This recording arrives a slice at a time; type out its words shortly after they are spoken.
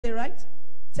right?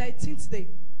 13th day.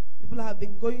 People have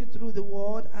been going through the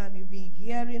word and you've been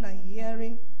hearing and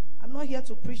hearing. I'm not here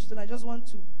to preach tonight. I just want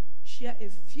to share a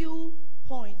few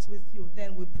points with you.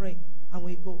 Then we pray and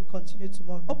we go. We'll continue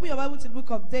tomorrow. Open your Bible to the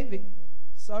book of David.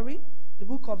 The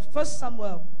book of 1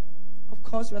 Samuel. Of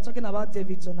course, we are talking about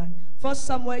David tonight. 1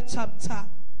 Samuel chapter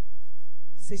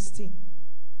 16.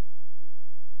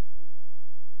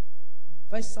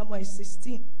 1 Samuel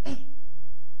 16.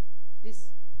 This.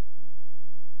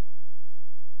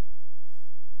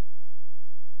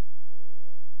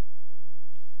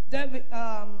 David,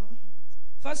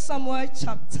 1 Samuel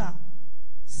chapter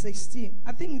 16.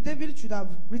 I think David should have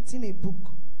written a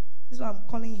book. This is why I'm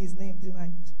calling his name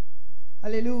tonight.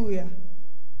 Hallelujah.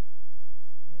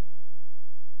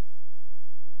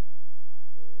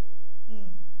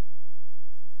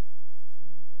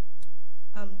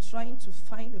 I'm trying to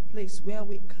find a place where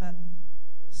we can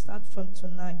start from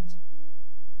tonight.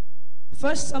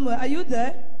 1 Samuel, are you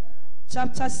there?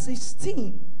 Chapter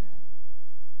 16.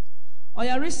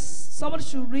 Or somebody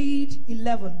should read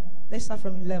 11. Let's start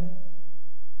from 11.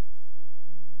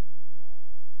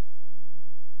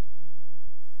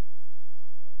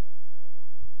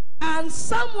 And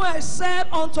Samuel said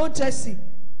unto Jesse,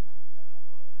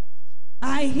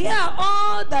 I hear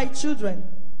all thy children.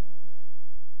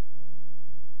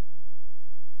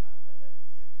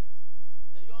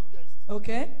 The youngest.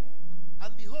 Okay.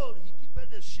 And behold, he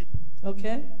keepeth the sheep.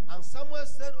 Okay. And Samuel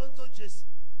said unto Jesse,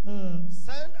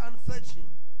 Send and fetch him,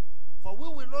 for we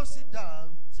will not sit down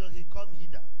till he come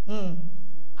hither.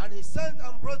 And he sent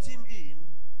and brought him in.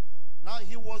 Now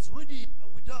he was ruddy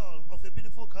and withal of a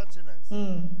beautiful countenance,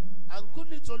 and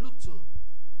goodly to look to.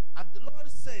 And the Lord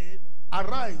said,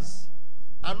 Arise,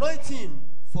 anoint him,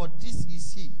 for this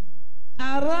is he.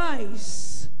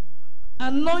 Arise,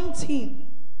 anoint him,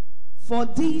 for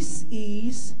this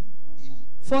is He.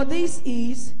 For this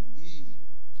is He.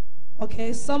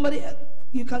 Okay, somebody,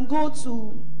 you can go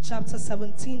to chapter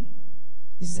 17.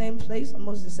 The same place,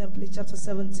 almost the same place, chapter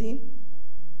 17.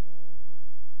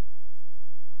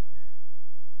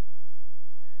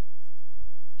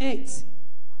 Eight.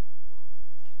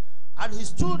 And he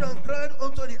stood and cried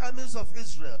unto the armies of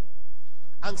Israel,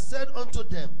 and said unto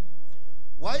them,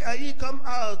 Why are ye come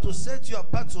out to set your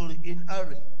battle in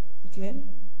array? Okay.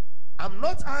 Am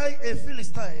not I a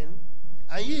Philistine,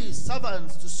 and ye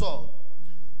servants to Saul?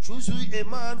 Choose ye a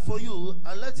man for you,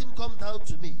 and let him come down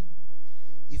to me.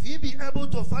 If he be able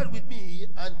to fight with me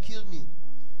and kill me,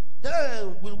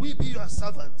 then will we be your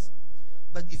servants.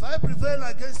 But if I prevail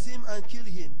against him and kill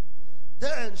him,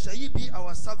 then shall ye be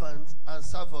our servants and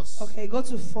serve us. Okay, go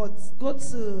to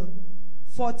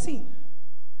 14.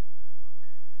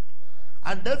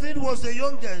 And David was the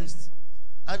youngest,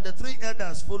 and the three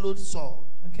elders followed Saul.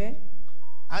 Okay.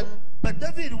 But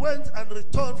David went and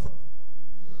returned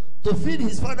to feed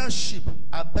his father's sheep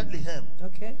at Bethlehem.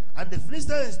 Okay. And the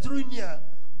Philistines drew near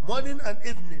morning and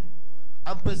evening,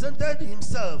 and presented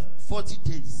himself 40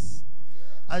 days.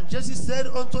 And Jesse said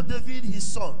unto David his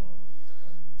son,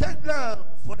 Take now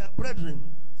for thy brethren.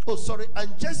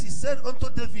 And Jesse said unto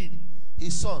David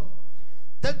his son,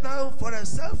 Take now for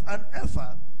thyself an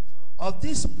ephah of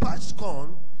this parched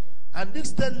corn, and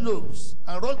these 10 loaves,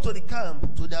 and run to the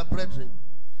camp to their brethren.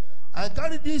 And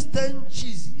carry these 10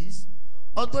 cheeses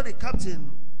unto the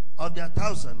captain of their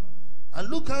 1,000, and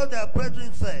look how their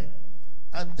brethren fare,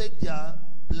 and take their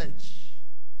pledge.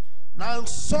 Now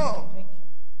Saul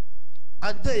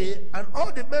and they and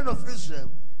all the men of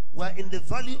Israel were in the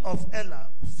valley of Elah,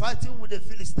 fighting with the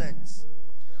Philistines.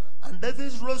 And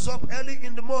David rose up early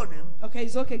in the morning. Okay,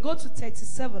 it's okay. Go to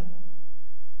 37.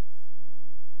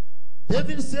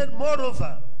 David said,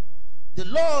 Moreover, the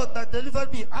Lord that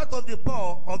delivered me out of the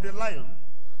paw of the lion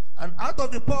and out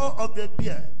of the paw of the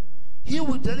bear, he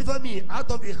will deliver me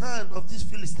out of the hand of this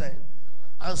Philistine.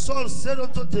 And Saul said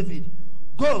unto David,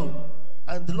 Go,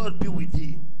 and the Lord be with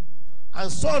thee. And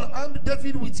Saul armed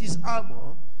David with his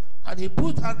armor, and he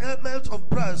put an helmet of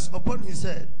brass upon his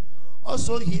head.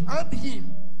 Also he armed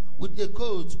him with a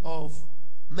coat of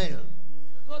mail.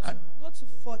 Go to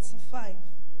 45.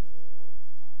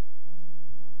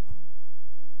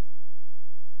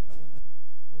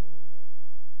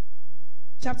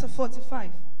 Chapter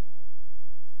 45.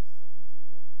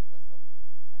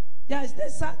 Yeah, it's the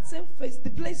same face,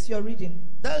 the place you're reading.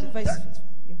 Then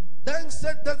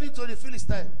said David to the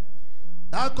Philistine,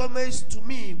 Thou comest to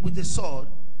me with a sword,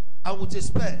 and with a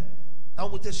spear,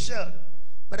 and with a shield.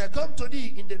 But I come to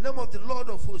thee in the name of the Lord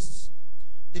of hosts,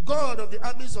 the God of the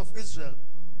armies of Israel,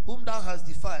 whom thou hast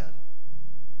defiled.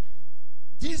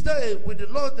 This day will the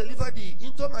Lord deliver thee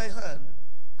into my hand,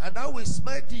 and I will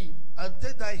smite thee, and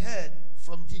take thy head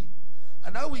from thee.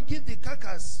 And I will give the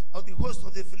carcass of the host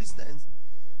of the Philistines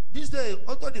this day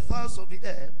unto the fowls of the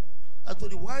air and to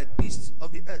the wild beasts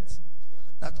of the earth,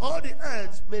 that all the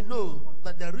earth may know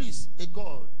that there is a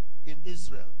God in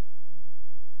Israel.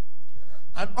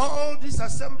 And all this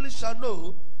assembly shall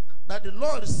know that the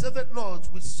Lord saveth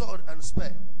not with sword and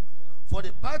spear, for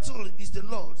the battle is the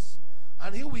Lord's,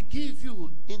 and he will give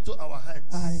you into our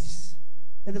hands. Eyes.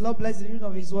 May the Lord bless the reading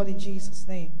of his word in Jesus'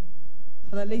 name.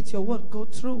 Father, let your word go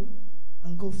through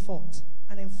and go forth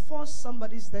and enforce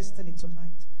somebody's destiny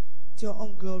tonight to your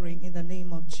own glory in the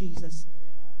name of Jesus.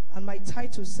 And my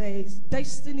title says,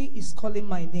 Destiny is calling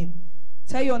my name.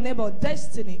 Tell your neighbor,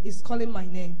 destiny is calling my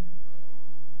name.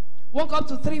 Walk up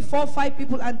to 3, 4, 5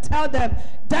 people and tell them,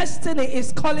 destiny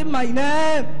is calling my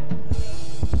name.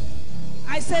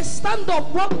 I say, stand up,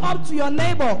 walk up to your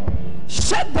neighbor,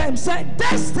 shake them, say,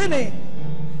 destiny.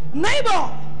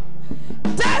 Neighbor,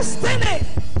 destiny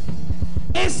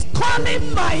is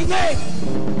calling my name.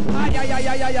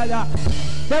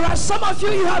 There are some of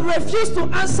you have refused to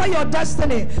answer your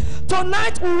destiny.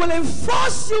 Tonight we will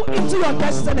enforce you into your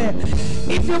destiny.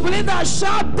 If you believe that,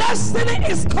 shout, destiny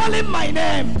is calling my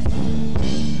name.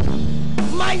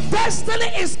 My destiny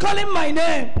is calling my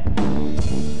name.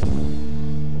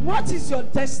 What is your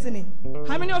destiny?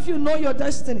 How many of you know your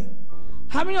destiny?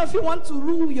 How many of you want to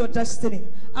rule your destiny?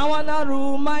 I want to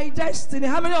rule my destiny.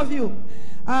 How many of you?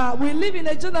 We live in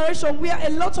a generation where a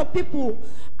lot of people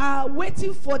are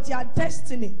waiting for their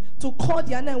destiny to call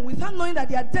their name without knowing that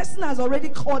their destiny has already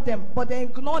called them, but they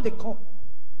ignore the call.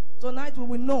 Tonight we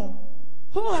will know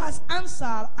who has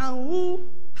answered and who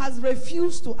has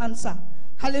refused to answer.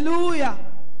 Hallelujah.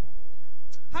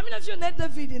 How many of you know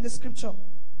David in the scripture?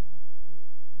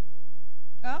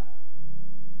 Huh?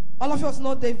 All of us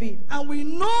know David. And we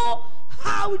know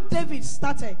how David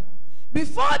started.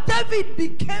 Before David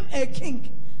became a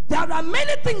king, there are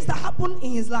many things that happened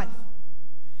in his life.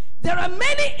 There are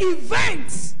many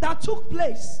events that took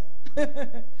place.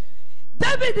 David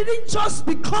didn't just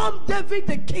become David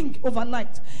the king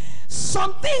overnight.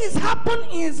 Some things happened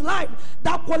in his life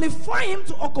that qualify him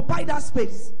to occupy that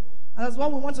space. And that's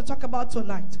what we want to talk about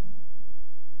tonight.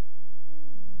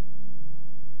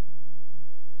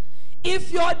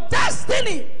 If your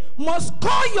destiny must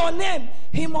call your name,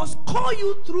 he must call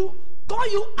you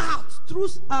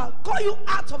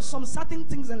out of some certain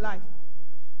things in life.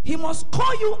 He must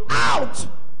call you out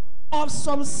of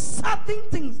some certain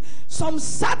things, some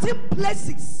certain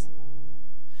places.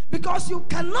 Because you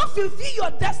cannot fulfill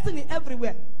your destiny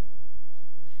everywhere.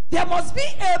 There must be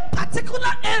a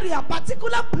particular area,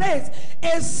 particular place,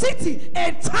 a city,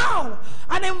 a town,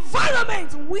 an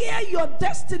environment where your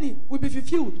destiny will be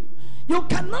fulfilled. You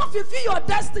cannot fulfill your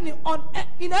destiny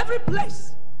in every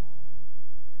place.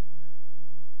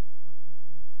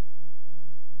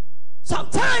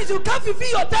 Sometimes you can't fulfill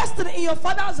your destiny in your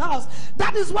father's house.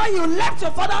 That is why you left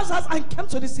your father's house and came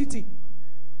to the city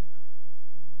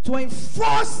to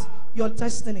enforce your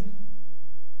destiny.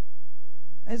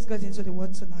 Let's get into the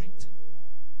word tonight.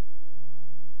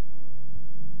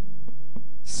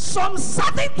 Some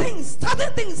certain things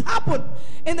happened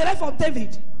in the life of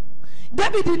David.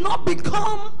 David did not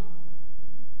become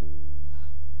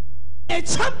a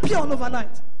champion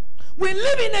overnight. We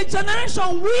live in a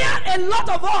generation where a lot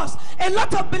of us, a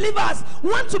lot of believers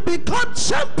want to become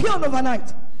champion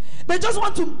overnight. They just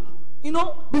want to,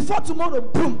 before tomorrow,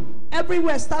 boom,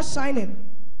 everywhere starts shining.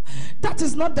 That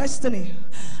is not destiny.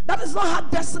 That is not how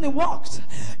destiny works.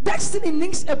 Destiny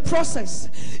needs a process.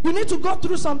 You need to go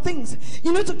through some things.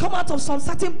 You need to come out of some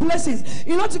certain places.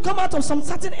 You need to come out of some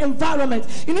certain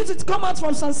environment. You need to come out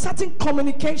from some certain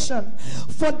communication.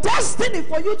 For destiny,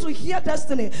 for you to hear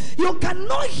destiny, you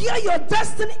cannot hear your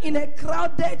destiny in a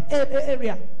crowded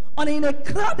area or in a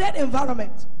crowded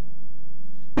environment.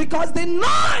 Because the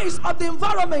noise of the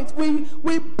environment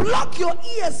will block your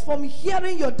ears from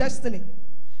hearing your destiny.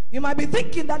 You might be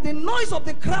thinking that the noise of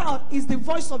the crowd is the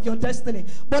voice of your destiny,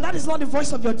 but that is not the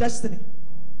voice of your destiny.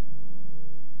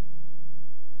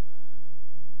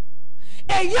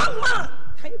 A young man,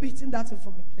 can you be hitting that in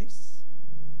for me, please?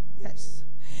 Yes.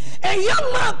 A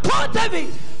young man called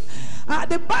David.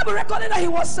 The Bible recorded that he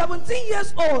was 17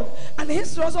 years old, and the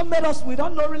history also made us, we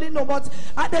don't really know, but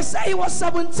they say he was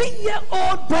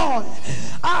 17-year-old boy,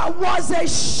 was a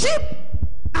sheep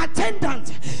attendant.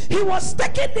 He was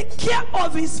taking the care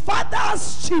of his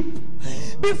father's sheep.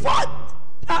 Before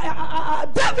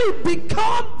David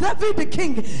became David the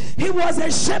king, he was a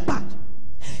shepherd.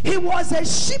 He was a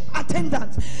sheep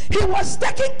attendant. He was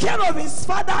taking care of his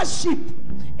father's sheep.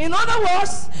 In other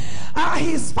words,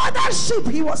 his father's sheep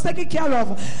he was taking care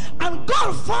of. And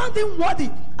God found him worthy.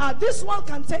 This one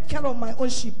can take care of my own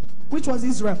sheep, which was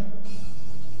Israel.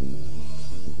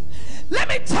 Let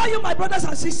me tell you, my brothers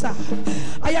and sisters,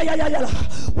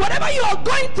 whatever you are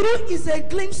going through is a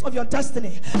glimpse of your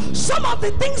destiny. Some of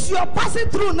the things you are passing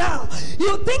through now,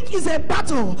 you think is a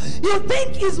battle. You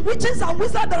think is witches and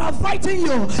wizards that are fighting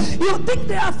you. You think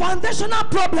they are foundational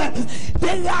problems.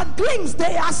 They are glimpses.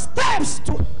 They are steps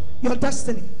to your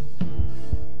destiny.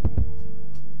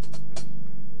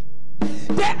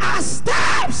 There are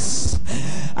steps.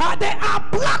 There are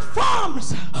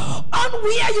platforms on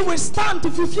where you will stand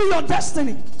to fulfill your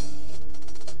destiny.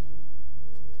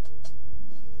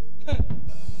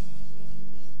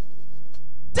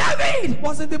 David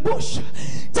was in the bush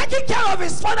taking care of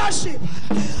his father's sheep.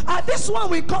 This one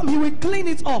will come, he will clean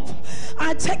it up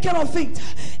and take care of it.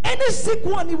 Any sick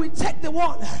one, he will take the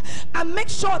one and make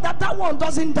sure that that one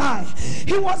doesn't die.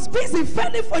 He was busy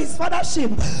fending for his father's sheep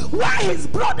while his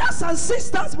brothers and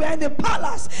sisters were in the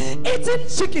palace eating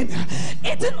chicken,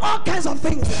 eating all kinds of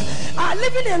things,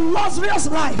 living a luxurious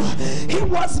life. He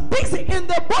was busy in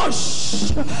the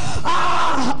bush.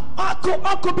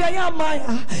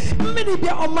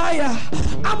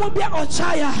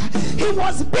 He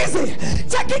was busy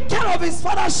taking care of his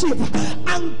father's sheep,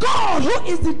 and God, who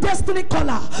is the destiny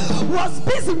caller, was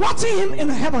busy watching him in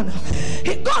heaven.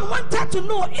 God wanted to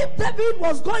know if David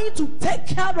was going to take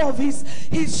care of his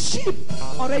sheep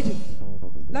already.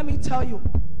 Let me tell you,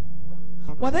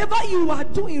 whatever you are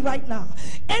doing right now,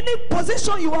 any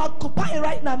position you are occupying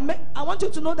right now, I want you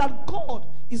to know that God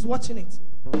is watching it.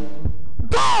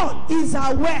 God is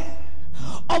aware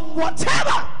of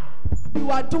whatever you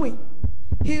are doing.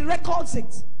 He records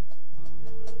it.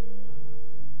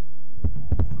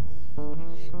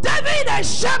 David, a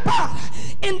shepherd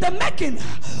in the making,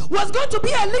 was going to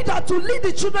be a leader to lead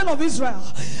the children of Israel.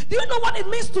 Do you know what it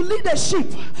means to lead a sheep?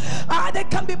 They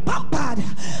can be pampered.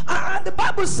 And the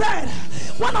Bible said,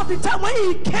 one of the time when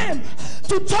he came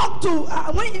to talk to,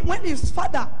 when his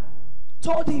father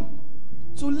told him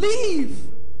to leave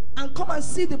and come and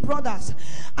see the brothers,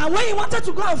 and when he wanted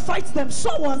to go and fight them,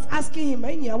 someone was asking him,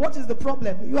 "Enya, what is the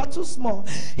problem? You are too small."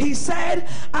 He said,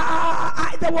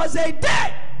 there was a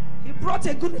day. He brought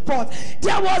a good report.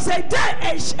 There was a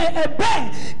day a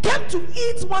bear came to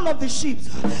eat one of the sheep.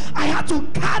 I had to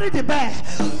carry the bear,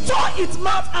 tore its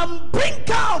mouth, and bring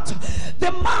out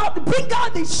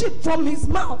the sheep from his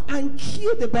mouth and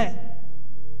kill the bear.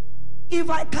 If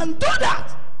I can do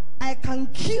that, I can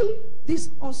kill this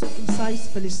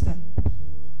uncircumcised Philistine.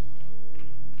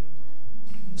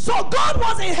 So God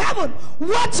was in heaven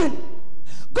watching.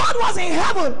 God was in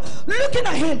heaven looking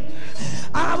at him.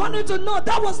 I want you to know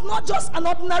that was not just an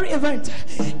ordinary event.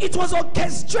 It was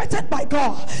orchestrated by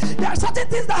God. There are certain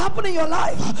things that happen in your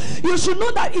life. You should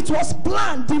know that it was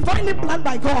planned, divinely planned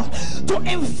by God to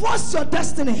enforce your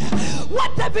destiny.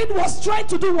 What David was trying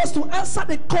to do was to answer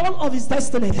the call of his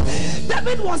destiny.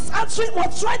 David was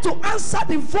trying to answer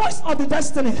the voice of the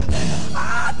destiny.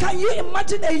 Can you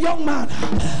imagine a young man?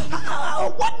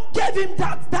 What gave him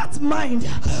that mind?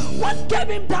 What gave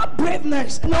him that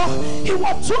braveness? No, he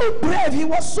was too brave. He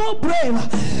was so brave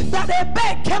that a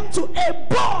bear came to a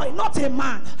boy, not a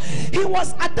man. He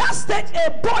was at that stage a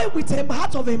boy with a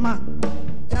heart of a man.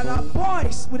 There are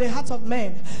boys with a heart of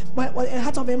man, a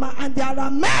heart of a man, and there are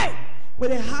men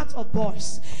with a heart of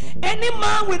boys. Any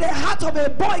man with a heart of a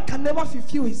boy can never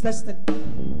fulfill his destiny.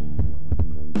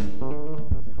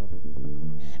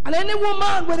 And any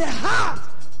woman with a heart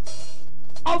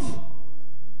of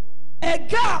a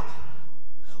girl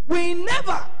will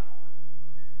never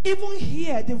even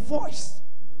hear the voice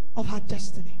of her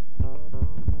destiny.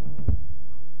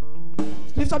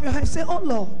 Lift up your hand and say, "Oh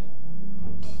Lord,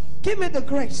 give me the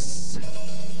grace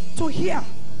to hear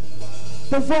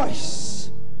the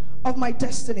voice of my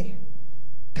destiny."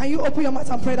 Can you open your mouth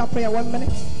and pray that prayer 1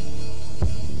 minute?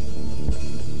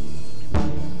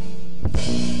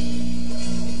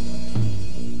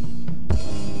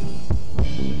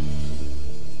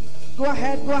 Go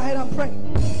ahead and pray.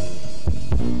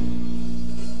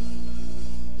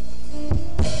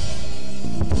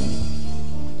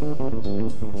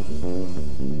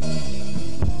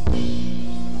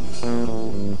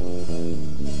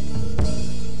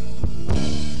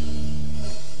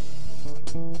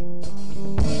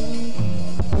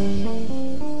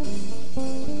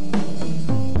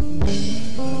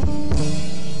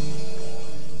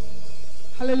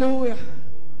 Hallelujah.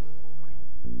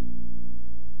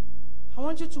 I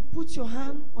want you to put your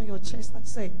hand on your chest and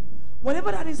say,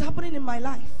 whatever that is happening in my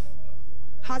life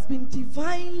has been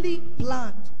divinely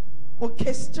planned,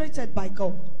 orchestrated by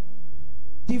God.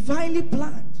 Divinely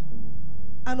planned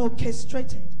and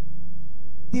orchestrated.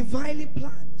 Divinely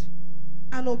planned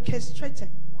and orchestrated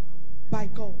by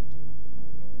God.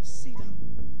 Sit down.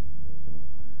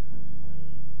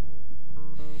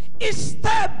 each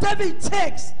step David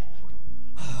takes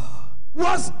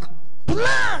was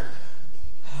planned,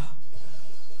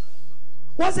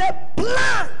 was a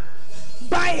plan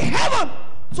by heaven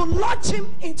to launch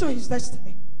him into his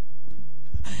destiny.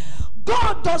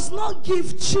 God does not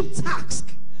give cheap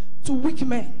tasks to weak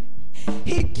men.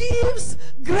 He gives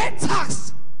great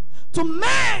tasks to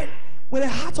men with a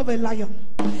heart of a lion.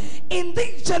 In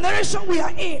this generation we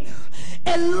are in,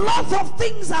 a lot of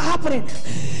things are happening.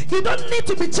 You don't need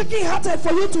to be chicken-hearted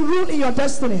for you to rule in your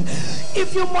destiny.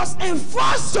 If you must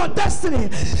enforce your destiny,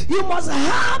 you must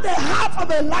have the heart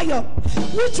of a lion,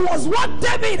 which was what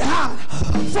David had.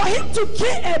 For him to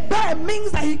kill a bear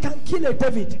means that he can kill a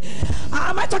David.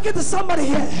 Am I talking to somebody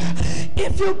here?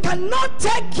 If you cannot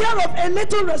take care of a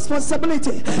little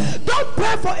responsibility, don't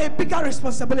pray for a bigger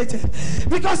responsibility.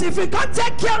 Because if you can't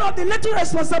take care of the little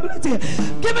responsibility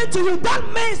given to you, that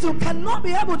means you cannot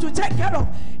be able to take care of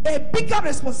a bigger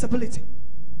responsibility.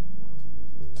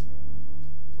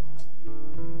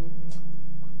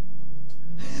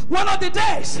 One of the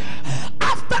days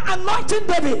after anointing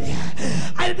David,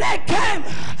 and they came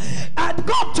and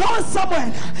God told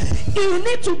someone, you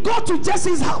need to go to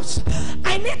Jesse's house.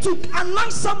 I need to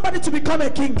anoint somebody to become a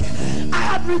king. I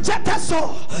have rejected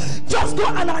Saul. Just go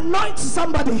and anoint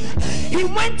somebody. He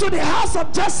went to the house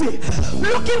of Jesse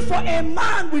looking for a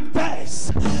man with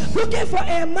bears, looking for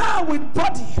a man with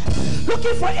body,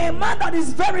 looking for a man that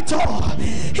is very tall.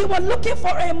 He was looking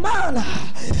for a man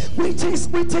with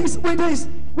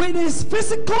his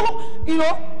physical,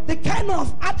 the kind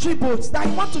of attributes that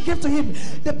he wants to give to him.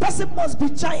 The person must be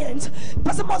giant. The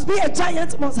person must be a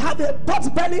giant, must have a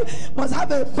pot belly, must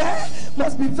have a bear,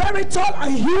 must be very tall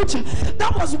and huge.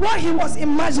 That was what he was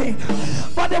imagining.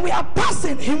 But then we are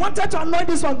passing. He wanted to anoint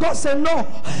this one. God said, no,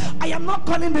 I am not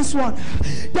calling this one.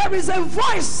 There is a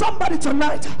voice, somebody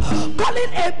tonight,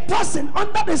 calling a person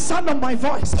under the sound of my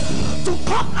voice to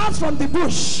come out from the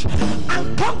bush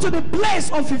and come to the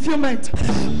place of fulfillment,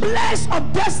 place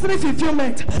of destiny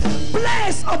fulfillment,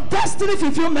 place of destiny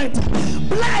fulfillment,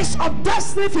 place of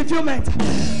destiny fulfillment.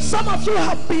 Some of you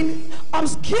have been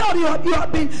obscured, you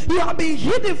have been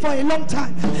hidden for a long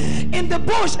time in the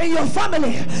bush, in your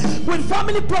family, with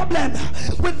family problems,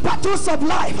 with battles of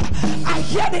life. I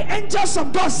hear the angels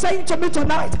of God saying to me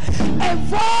tonight, a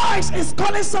voice is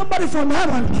calling somebody from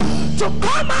heaven to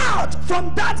come out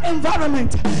from that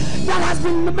environment that has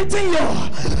been limiting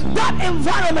you, that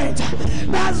environment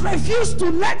that has refused to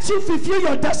let you fulfill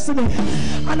your destiny.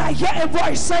 And I hear a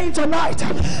voice saying tonight,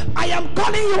 I am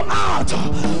calling you out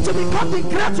to become the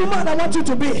great woman I want you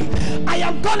to be. I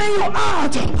am calling you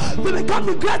out to become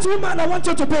the great woman I want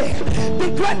you to be,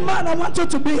 the great man I want you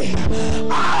to be,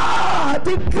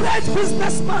 the great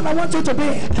businessman I want you to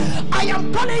be. I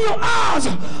am calling you out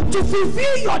to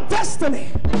fulfill your destiny,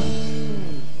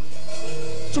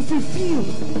 to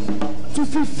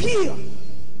fulfill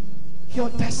your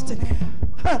destiny.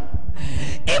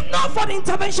 If not for the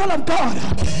intervention of God,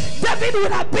 David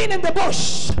would have been in the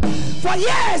bush. For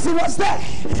years he was there,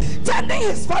 tending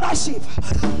his father's sheep.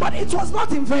 But it was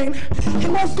not in vain. He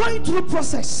was going through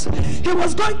process. He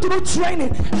was going through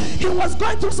training. He was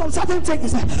going through some certain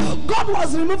things. God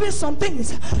was removing some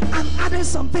things and adding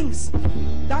some things.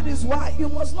 That is why you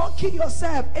must not kill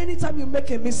yourself anytime you make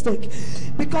a mistake.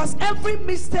 Because every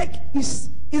mistake is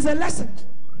a lesson.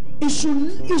 It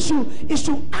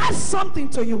should add something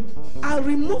to you and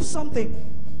remove something.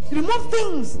 Remove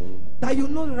things that you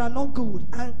know that are not good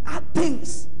and add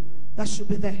things that should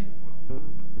be there.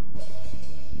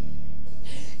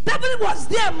 David was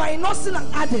there minusing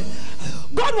and adding.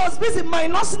 God was busy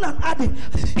minusing and adding.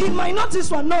 He might not this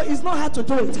one. No, it's not hard to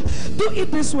do it. Do it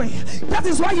this way. That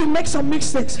is why you make some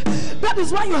mistakes. That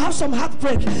is why you have some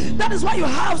heartbreak. That is why you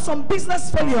have some business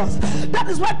failures. That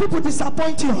is why people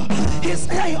disappoint you. He's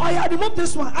saying, oh yeah, remove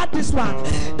this one, add this one.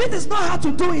 This is not how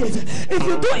to do it. If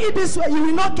you do it this way, you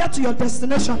will not get to your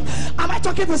destination. Am I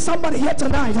talking to somebody here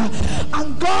tonight?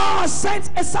 And God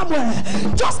sent somewhere,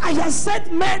 just as He has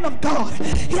sent men of God,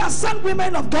 He has sent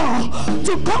women of God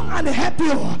to come and help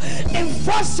you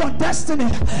enforce your destiny.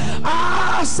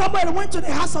 Somebody went to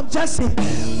the house of Jesse.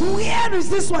 Where is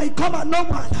this one? He come and no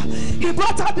one. He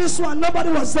brought out this one. Nobody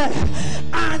was there.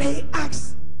 And he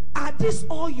asked, are these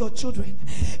all your children?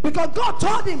 Because God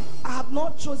told him, I have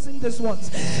not chosen these ones.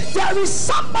 There is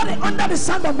somebody under the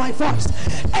sound of my voice.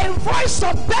 A voice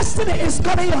of destiny is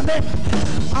calling your name.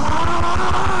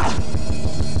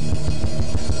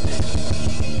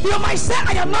 You might say,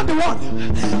 I am not the one.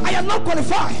 I am not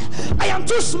qualified. I am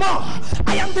too small.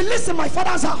 I am the least in my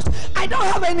father's house. I don't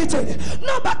have anything.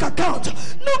 No bank account.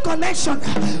 No connection.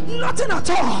 Nothing at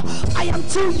all. I am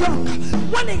too young.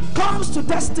 When it comes to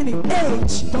destiny,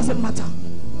 age doesn't matter.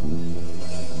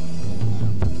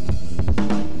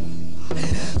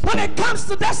 it comes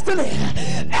to destiny,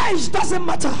 age doesn't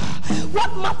matter.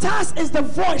 What matters is the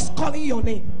voice calling your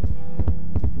name.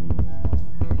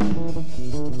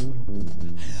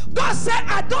 God said,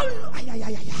 I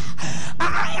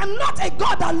am not a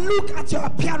God that look at your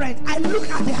appearance. I look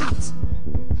at the heart.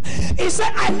 He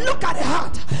said, I look at the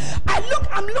heart.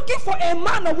 I'm looking for a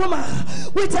man or woman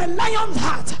with a lion's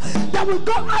heart that will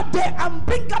go out there and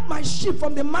bring up my sheep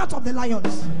from the mouth of the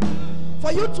lions.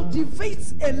 For you to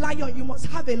defeat a lion, you must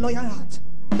have a loyal heart.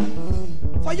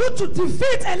 For you to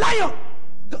defeat a lion,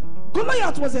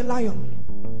 Goliath was a lion.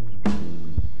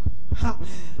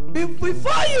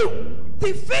 Before you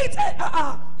defeat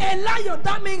a lion,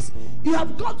 that means you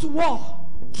have gone to war,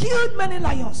 killed many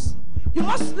lions. You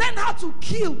must learn how to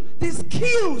kill, these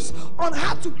skills on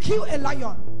how to kill a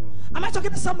lion. Am I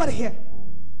talking to somebody here?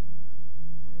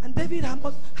 And David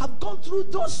have gone through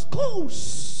those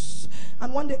schools.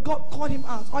 And one day God called him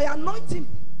out. I anoint him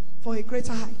for a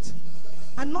greater height.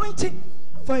 Anoint him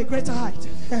for a greater height.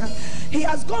 He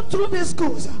has gone through these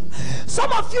schools.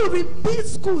 Some of you repeat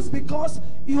schools because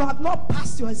you have not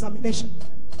passed your examination.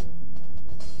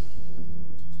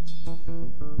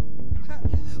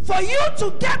 For you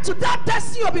to get to that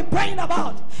destiny you've been praying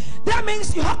about, that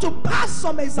means you have to pass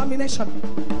some examination.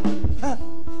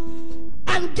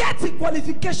 And get the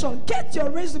qualification, get your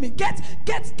resume, get,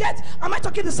 am I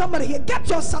talking to somebody here? Get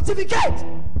your certificate.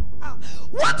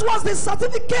 What was the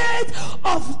certificate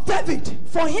of David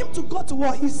for him to go to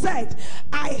war? He said,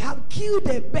 I have killed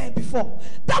a bear before.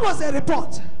 That was a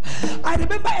report. I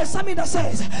remember a sermon that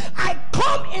says, I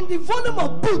come in the volume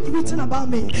of book written about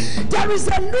me. There is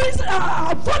a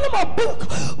volume of book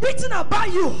written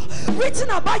about you, written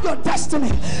about your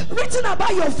destiny, written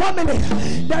about your family.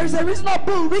 There is a reasonable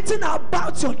book written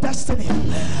about your destiny.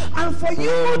 And for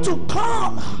you to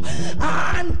come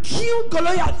and kill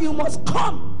Goliath, you must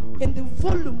come in the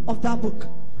volume of that book.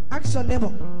 Ask your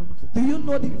neighbor, do you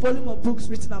know the volume of books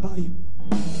written about you?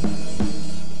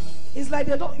 It's like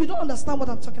you don't understand what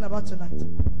I'm talking about tonight.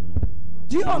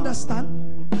 Do you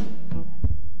understand?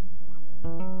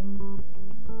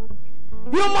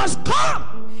 You must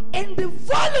come in the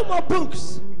volume of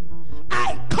books.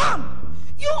 I come,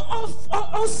 you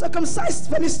uncircumcised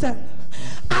Philistine.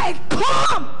 I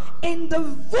come in the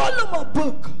volume of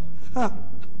book.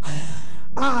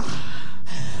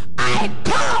 I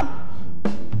come.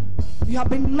 You have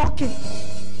been knocking,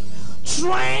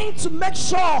 trying to make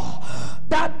sure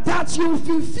that you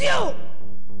fulfill,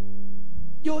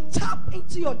 you tap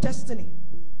into your destiny.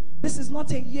 This is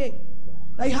not a year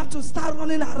that you have to start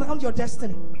running around your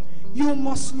destiny. You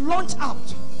must launch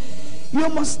out. You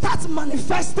must start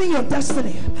manifesting your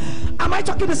destiny. Am I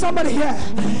talking to somebody here?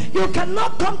 You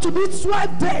cannot come to do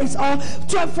 12 days or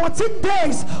 14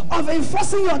 days of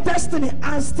enforcing your destiny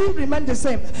and still remain the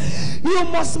same. You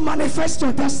must manifest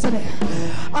your destiny.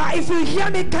 If you hear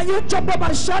me, can you jump up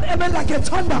and shout amen like a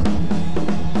thunder?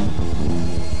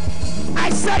 I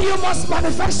say you must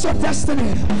manifest your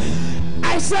destiny.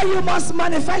 I say you must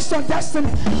manifest your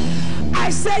destiny. I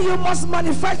say you must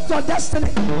manifest your destiny.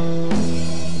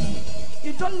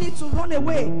 You don't need to run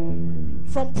away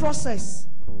from process.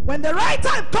 When the right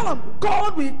time comes,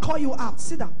 God will call you out.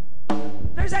 Sit down.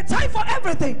 There is a time for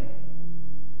everything.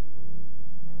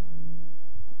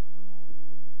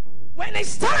 When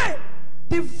it's time,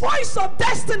 the voice of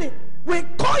destiny will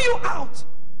call you out.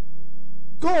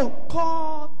 Go,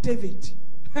 call David.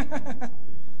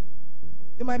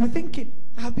 You might be thinking,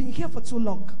 I have been here for too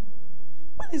long.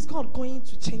 When is God going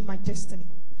to change my destiny?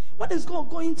 When is God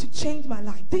going to change my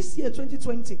life? This year,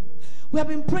 2020, we have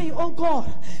been praying, oh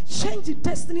God, change the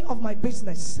destiny of my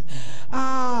business.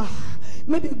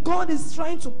 Maybe God is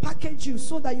trying to package you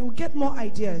so that you will get more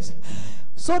ideas.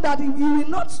 So that he will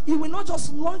not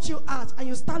just launch you out and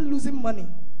you start losing money.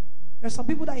 There are some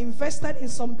people that invested in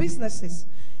some businesses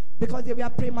because they were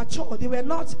premature. They were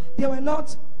not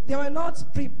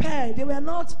prepared. They were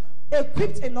not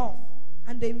equipped enough.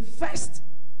 And they invest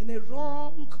in a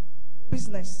wrong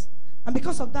business. And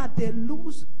because of that, they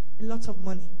lose a lot of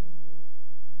money.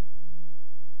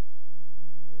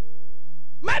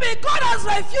 Maybe God has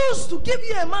refused to give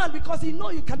you a man because he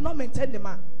knows you cannot maintain the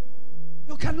man.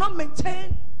 You cannot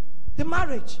maintain the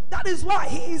marriage. That is why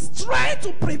he is trying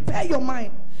to prepare your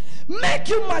mind. Make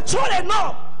you mature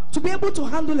enough to be able to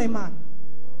handle a man.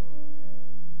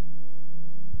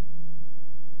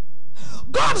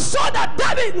 God saw that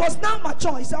David was now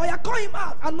mature. He said, oh yeah, call him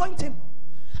out, anoint him.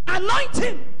 Anoint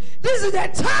him. This is the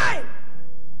time.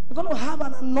 We're going to have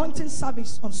an anointing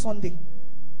service on Sunday.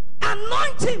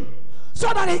 Anoint him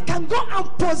so that he can go and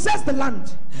possess the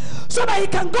land. So that he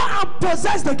can go and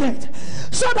possess the gate.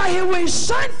 So that he will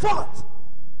shine forth.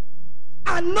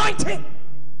 Anoint him.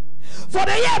 for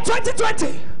the year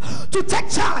 2020 to take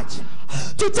charge,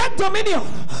 to take dominion,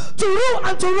 to rule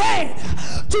and to reign,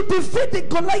 to defeat the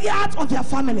Goliath of their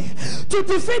family, to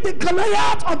defeat the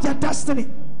Goliath of their destiny.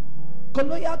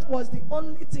 Goliath was the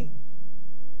only thing.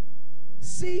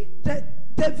 See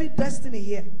David destiny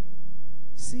here.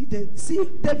 See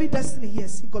David destiny here.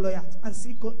 See Goliath and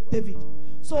see David.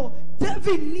 So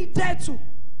David needed to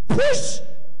push,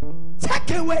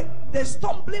 take away the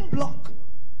stumbling block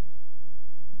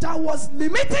that was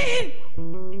limiting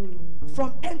him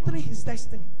from entering his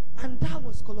destiny, and that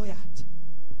was Goliath.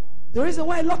 The reason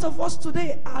why a lot of us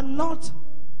today are not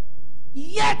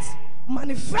yet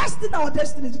manifesting our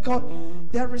destiny is because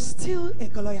there is still a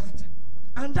Goliath,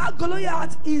 and that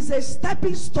Goliath is a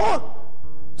stepping stone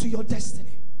to your destiny.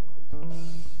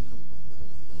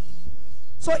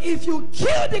 So if you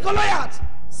kill the Goliath,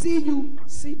 see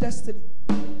destiny.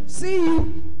 See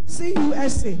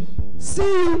USA.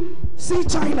 See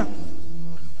China.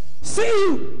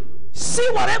 See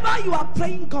whatever you are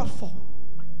praying God for.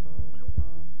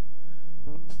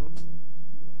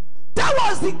 That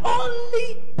was the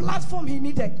only platform he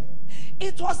needed.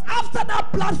 It was after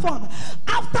that platform,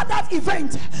 after that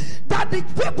event, that the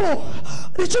people,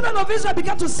 the children of Israel,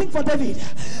 began to sing for David.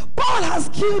 Paul has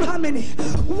killed how many?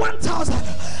 1,000.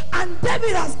 And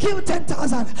David has killed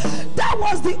 10,000. That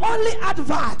was the only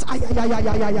advert.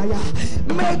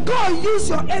 May God use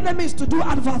your enemies to do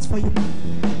adverts for you.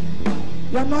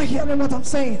 You're not hearing what I'm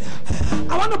saying.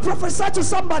 I want to prophesy to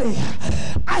somebody.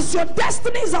 As your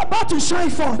destiny is about to shine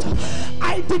forth,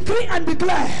 I decree and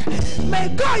declare, may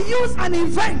God use an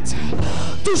event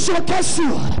to showcase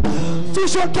you. To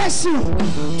showcase you.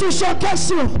 To showcase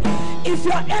you. If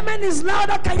your amen is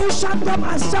louder, can you shout them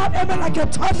and shout amen like a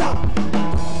thunder?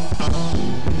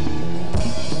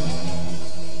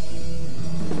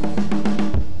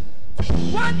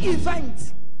 One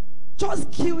event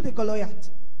just kill the Goliath.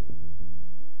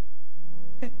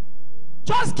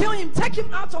 Just kill him, take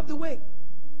him out of the way,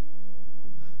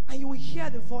 and you will hear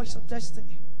the voice of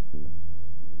destiny.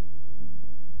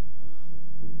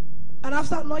 And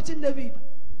after anointing David,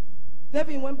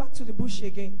 David went back to the bush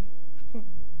again.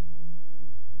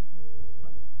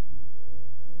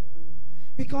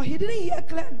 Because he didn't hear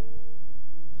clearly,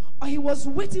 or he was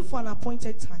waiting for an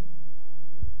appointed time.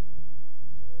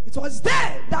 It was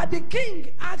there that the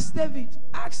king asked David,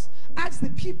 asked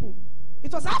the people.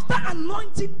 It was after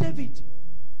anointing David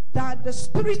that the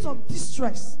spirit of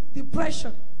distress,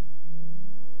 depression,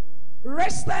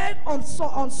 rested on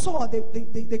Saul,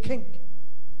 the king.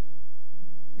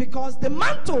 Because the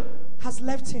mantle has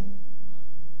left him.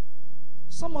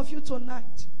 Some of you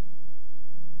tonight,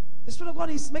 the Spirit of God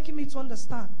is making me to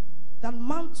understand that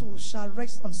mantles shall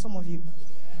rest on some of you.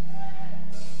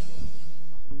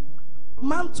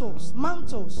 Mantles,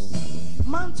 mantles,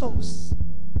 mantles,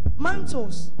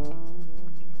 mantles.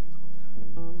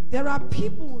 There are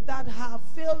people that have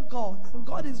failed God, and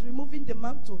God is removing the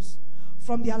mantles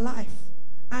from their life,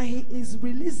 and He is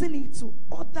releasing it to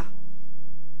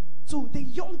the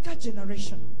younger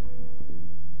generation.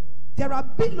 There are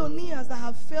billionaires that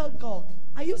have failed God.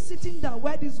 Are you sitting down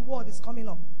where this word is coming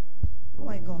up? Oh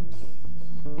my God.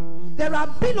 There are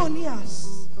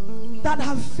billionaires that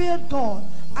have failed God,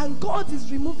 and God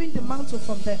is removing the mantle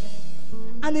from them,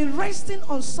 and it's resting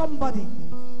on somebody.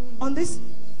 On this,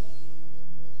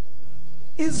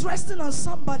 is resting on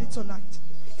somebody tonight.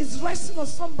 It's resting on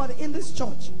somebody in this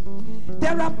church.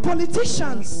 There are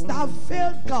politicians that have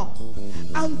failed God,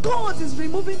 and God is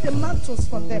removing the mantles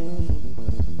from them.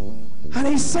 And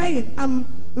He's saying, I'm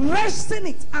resting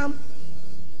it, I'm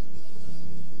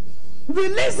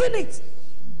releasing it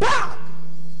back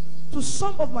to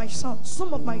some of my sons,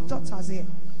 some of my daughters here.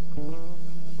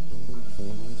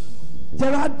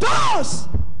 There are those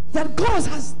that God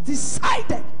has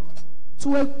decided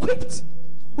to equip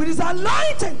with His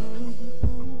anointing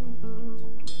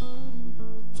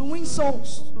to win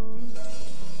souls,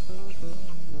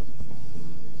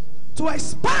 to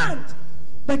expand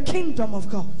the kingdom of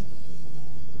God.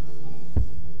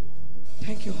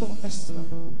 Thank you, Holy Spirit.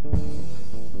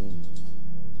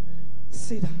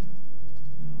 Sit down.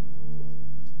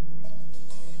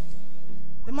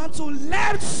 The mantle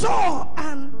left Saul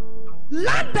and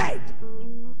landed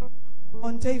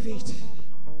on David.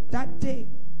 That day,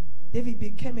 David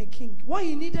became a king. What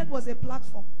he needed was a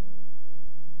platform.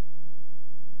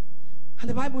 And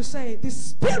the Bible says the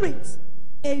spirit,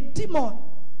 a demon,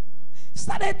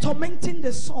 started tormenting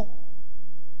the Saul,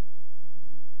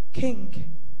 king,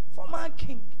 former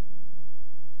king.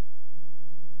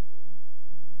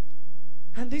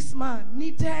 And this man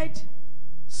needed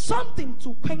something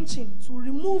to quench him, to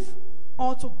remove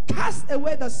or to cast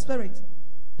away the spirit.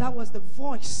 That was the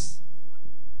voice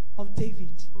of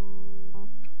David.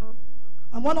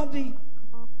 And one of the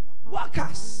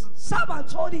workers, servant,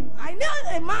 told him, I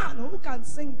need a man who can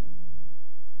sing.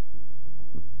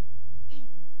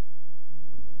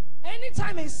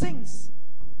 Anytime he sings,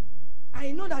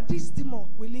 I know that this demon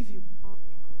will leave you.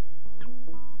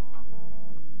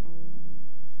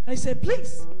 And he said,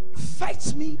 please,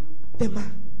 fetch me the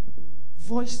man.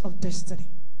 Voice of destiny.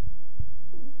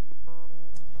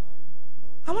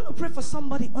 I want to pray for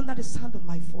somebody under the sound of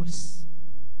my voice.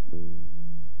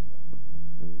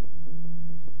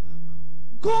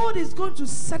 God is going to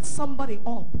set somebody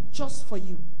up just for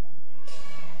you.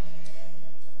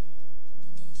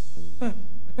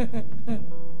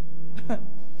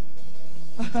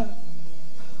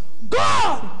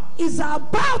 God is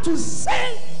about to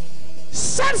set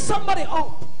somebody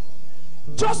up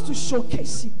just to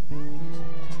showcase you.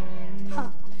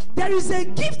 There is a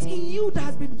gift in you that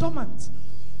has been dormant.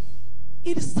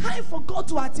 It is time for God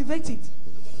to activate it.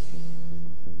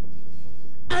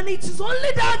 And it is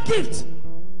only that gift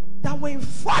that will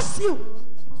force you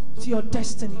to your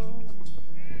destiny.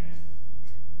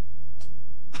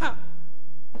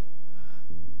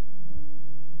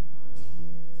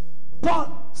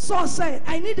 Saul said,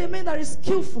 I need a man that is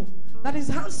skillful, that is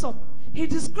handsome. He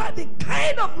described the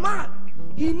kind of man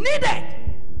he needed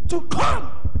to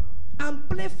come and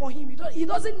play for him. He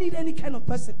doesn't need any kind of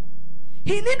person.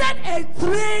 He needed a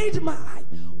trained man.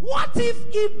 What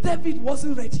if David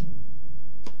wasn't ready?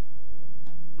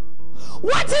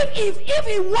 What if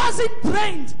he wasn't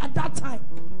trained at that time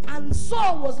and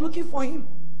Saul was looking for him?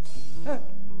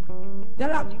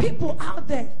 There are people out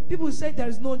there. People say there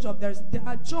is no job. There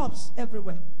are jobs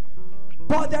everywhere.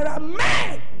 But there are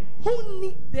men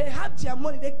who they have their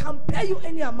money. They can pay you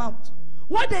any amount.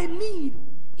 What they need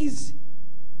is,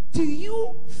 do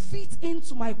you fit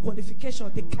into my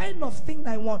qualification? The kind of thing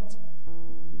I want.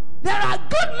 There are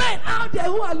good men out there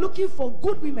who are looking for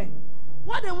good women.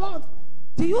 What they want,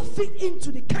 do you fit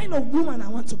into the kind of woman I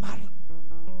want to marry?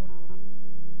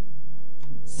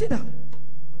 Sit down.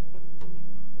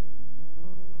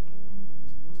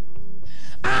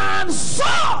 And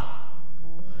Saul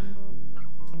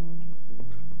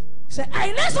say,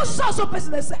 I know so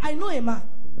person. They say, I know a man.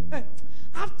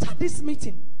 After this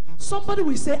meeting, somebody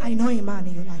will say, I know a man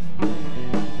in your life.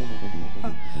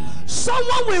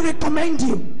 Someone will recommend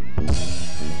you.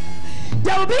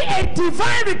 There will be a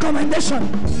divine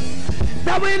recommendation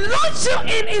that will launch you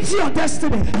into your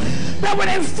destiny, that will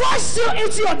enforce you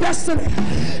into your destiny,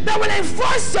 that will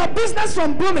enforce your business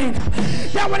from booming,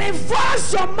 that will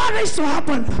enforce your marriage to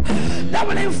happen, that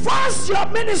will enforce your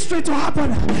ministry to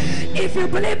happen. If you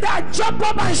believe that, jump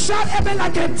up and shout amen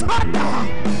like a thunder.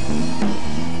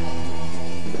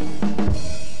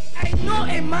 I know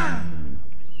a man.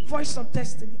 Voice of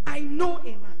destiny. I know a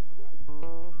man.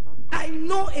 I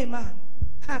know a man.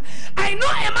 I know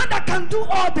a man that can do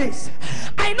all this.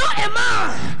 I know a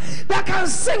man that can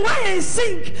sing. When he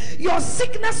sings, your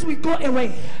sickness will go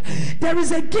away. There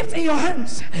is a gift in your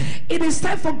hands. It is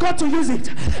time for God to use it.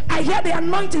 I hear the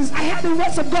anointings. I hear the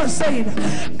words of God saying,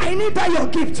 I need that your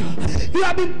gift. You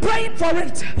have been praying for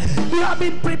it. You have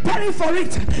been preparing for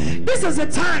it. This is the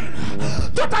time.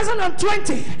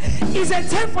 2020 is a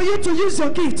time for you to use your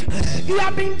gift. You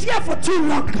have been there for too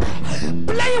long,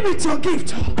 playing with your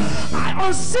gift.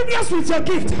 I'm serious with your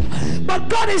gift. But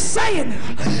God is saying,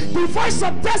 the voice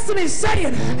of destiny is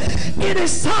saying, it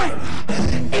is time.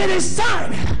 It is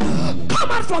time.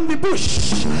 Come out from the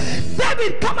bush.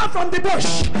 David, come out from the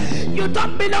bush. You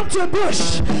don't belong to a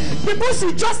bush. The bush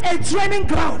is just a training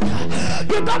ground.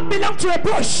 You don't belong to a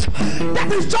bush.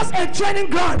 That is just a training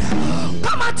ground.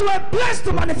 Come out to a place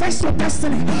to manifest your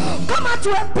destiny. Come out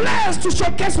to a place to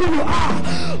showcase who you are.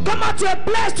 Come out to a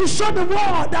place to show the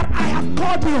world that I have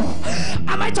called you.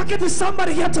 Am I talking to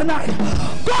somebody here tonight?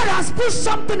 God has put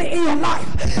something in your life.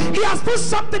 He has put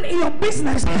something in your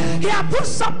business. He has put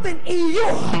something in you.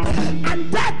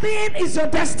 And that thing is your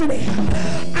destiny.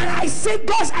 And I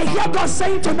hear God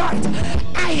saying tonight,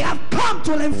 I have come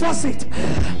to enforce it.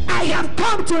 I have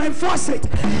come to enforce it.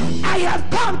 I have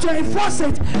come to enforce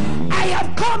it. I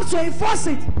have come to enforce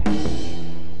it.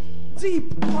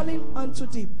 Deep calling unto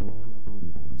deep.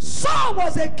 Saul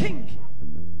was a king.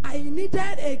 I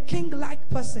needed a king-like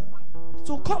person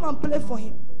to come and play for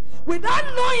him. Without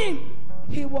knowing,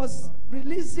 he was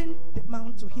releasing the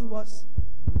mantle. He was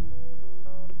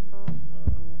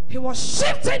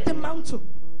shifting the mantle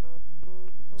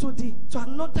to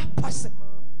another person.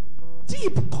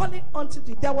 Deep calling unto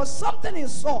deep. There was something in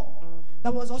Saul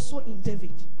that was also in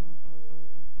David.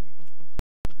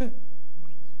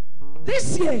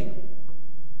 This year,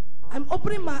 I'm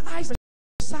opening my eyes and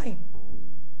sign.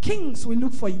 Kings will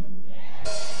look for you.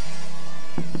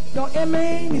 Your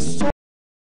amen is so.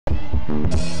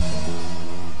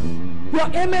 Your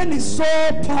amen is so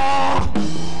poor.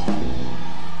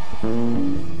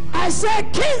 I say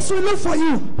kings will look for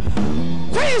you.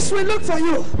 Queens will look for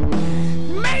you.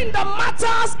 Men that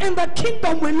matters in the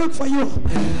kingdom will look for you.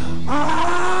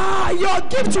 Your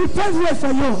gift will pave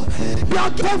for you. Your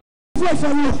gift will pray for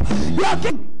you. Your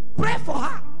gift, pray for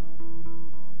her.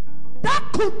 That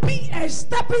could be a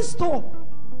stepping stone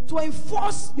to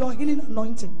enforce your healing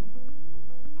anointing.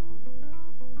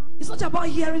 It's not about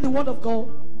hearing the word of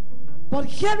God, but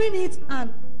hearing it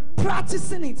and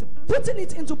practicing it, putting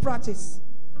it into practice.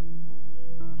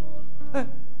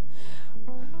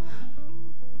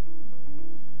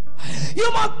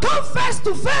 You must come face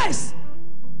to face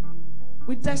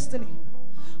with destiny.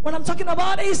 What I'm talking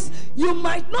about is you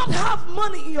might not have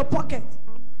money in your pocket,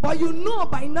 but you know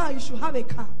by now you should have a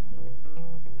car.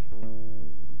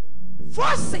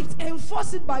 Force it,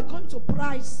 enforce it by going to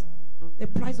the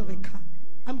price of a car.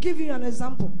 I'm giving you an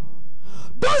example.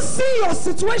 Don't see your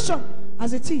situation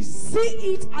as it is. See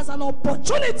it as an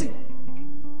opportunity.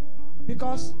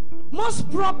 Because most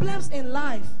problems in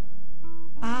life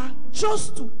are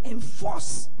just to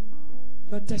enforce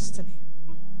your destiny.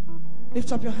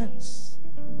 Lift up your hands.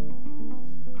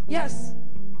 Yes,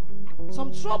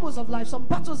 some troubles of life, some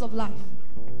battles of life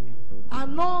are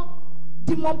not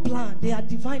demon planned, they are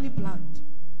divinely planned.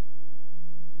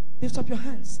 Lift up your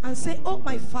hands and say, oh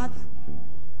my Father,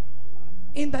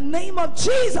 in the name of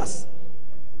Jesus,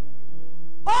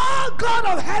 oh God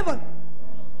of heaven,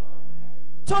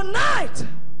 tonight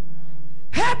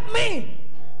help me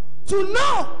to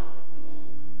know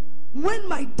when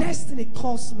my destiny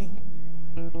calls me.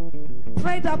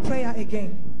 Pray that prayer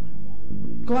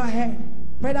again. Go ahead.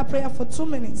 Pray that prayer for 2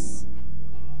 minutes.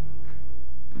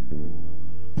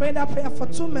 Pray that prayer for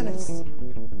 2 minutes.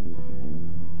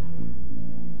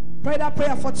 Pray that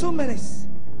prayer for 2 minutes.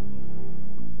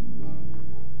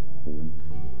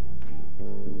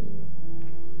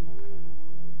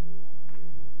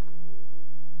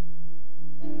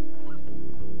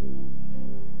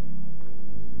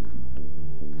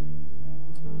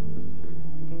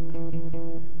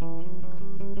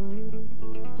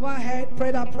 Go ahead,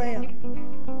 pray that prayer.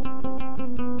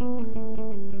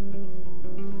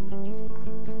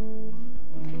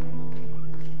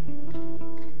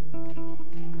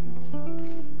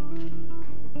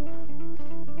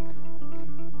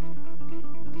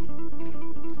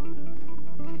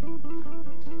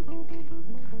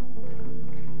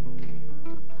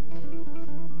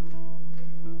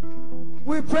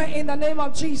 We pray in the name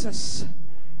of Jesus.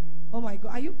 Oh my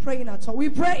God, are you praying at all? We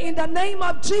pray in the name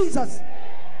of Jesus.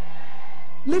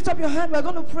 Lift up your hand. We're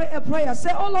going to pray a prayer.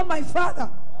 Say, oh Lord, my Father,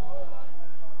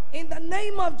 in the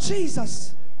name of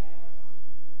Jesus,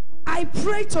 I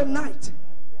pray tonight.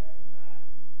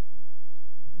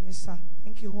 Yes, sir.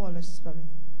 Thank you, Holy Spirit.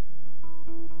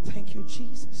 Thank you,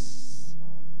 Jesus.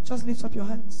 Just lift up your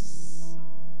hands.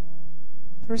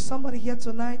 There is somebody here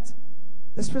tonight.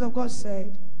 The Spirit of God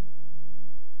said,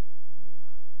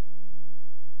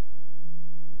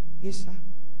 yes, sir.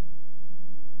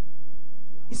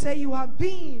 He said, you have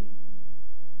been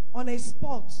on a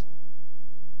spot.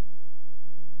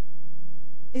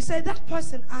 He said, that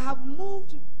person, I have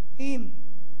moved him.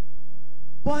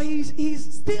 But he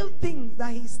still thinks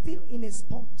that he's still in a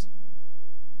spot.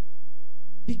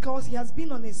 Because he has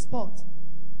been on a spot.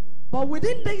 But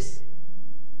within these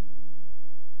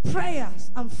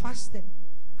prayers and fasting,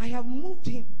 I have moved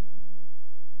him.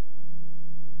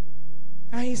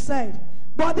 And he said,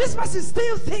 but this person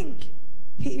still thinks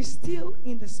he is still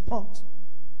in the spot.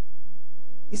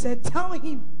 He said, tell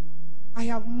him I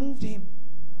have moved him.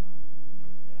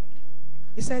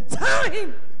 He said, tell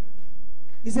him.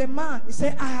 He said, man, he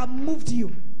said, I have moved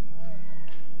you.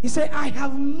 He said, I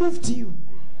have moved you.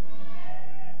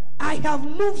 I have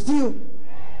moved you.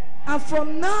 And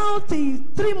from now till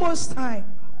 3 months' time,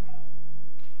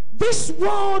 this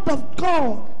word of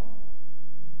God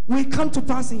will come to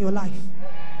pass in your life.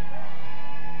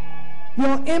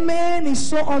 Your amen is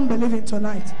so unbelieving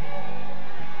tonight.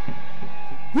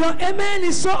 Your amen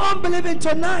is so unbelieving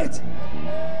tonight.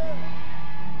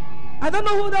 I don't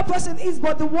know who that person is,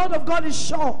 but the word of God is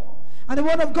sure. And the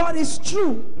word of God is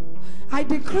true. I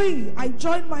decree, I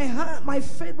join my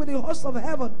faith with the host of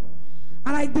heaven.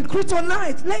 And I decree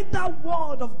tonight, let that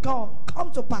word of God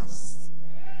come to pass.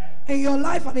 In your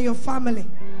life and in your family.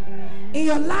 In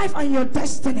your life and your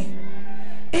destiny.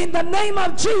 In the name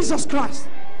of Jesus Christ.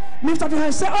 Lift up your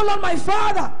hands and say, oh Lord, my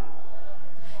Father,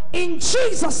 in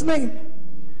Jesus' name,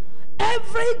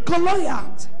 every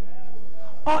Goliath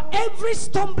or every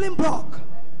stumbling block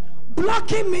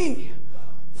blocking me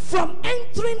from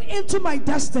entering into my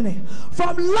destiny,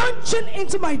 from launching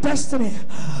into my destiny,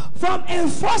 from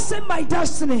enforcing my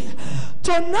destiny.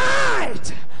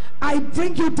 Tonight, I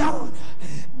bring you down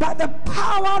by the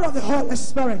power of the Holy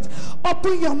Spirit.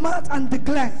 Open your mouth and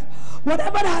declare.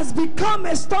 Whatever has become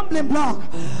a stumbling block,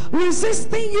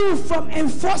 resisting you from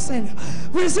enforcing,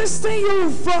 resisting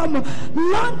you from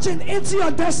launching into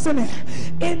your destiny,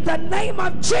 in the name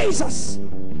of Jesus,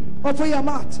 open your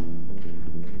mouth.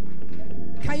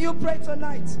 Can you pray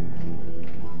tonight?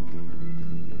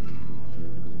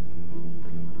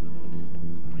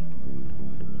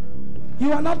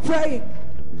 You are not praying.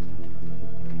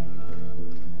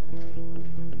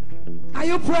 Are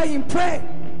you praying? Pray,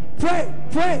 pray,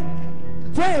 pray.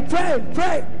 Pray, pray,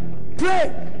 pray,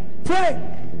 pray,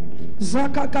 pray.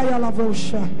 Zakakaya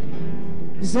lavosha.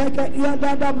 Zeke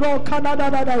yadada bro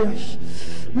kanada dadayash.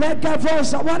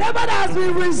 Lekavosa. Whatever that has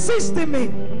been resisting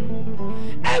me,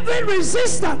 every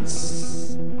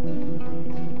resistance,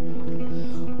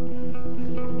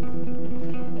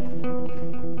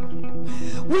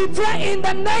 we pray in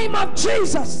the name of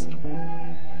Jesus.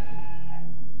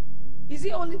 Is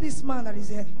it only this man that is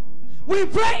here? We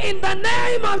pray in the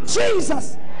name of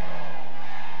Jesus.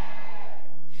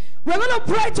 We're going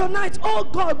to pray tonight. Oh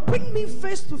God, bring me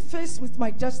face to face with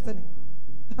my destiny.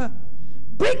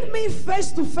 Bring me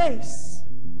face to face.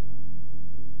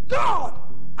 God,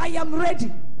 I am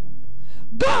ready.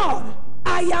 God,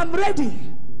 I am ready.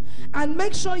 And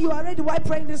make sure you are ready while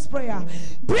praying this prayer.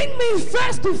 Bring me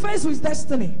face to face with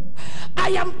destiny.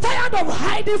 I am tired of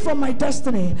hiding from my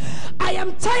destiny. I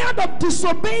am tired of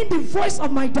disobeying the voice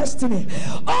of my destiny.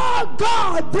 Oh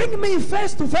God, bring me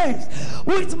face to face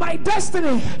with my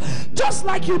destiny. Just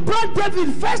like you brought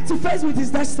David face to face with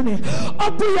his destiny.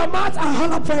 Open your mouth and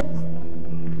holler prayer.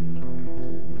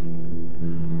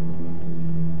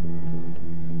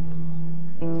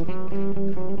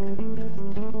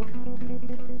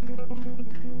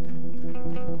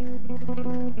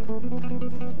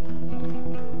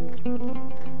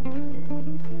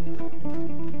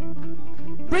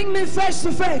 Bring me face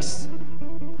to face.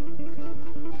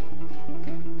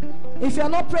 If you're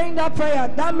not praying that prayer,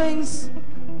 that means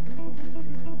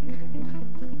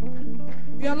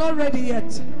you're not ready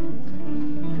yet.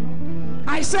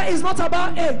 I say it's not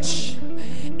about age.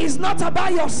 It's not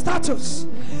about your status.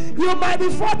 You might be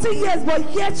 40 years,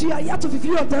 but yet you are yet to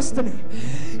fulfill your destiny.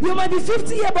 You might be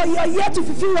 50 years, but you are yet to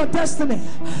fulfill your destiny.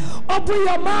 Open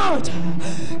your mouth.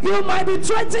 You might be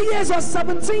 20 years or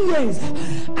 17 years,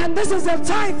 and this is the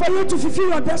time for you to fulfill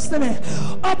your destiny.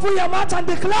 Open your mouth and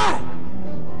declare.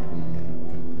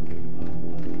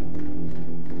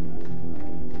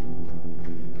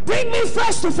 Bring me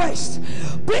face to face.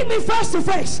 Bring me face to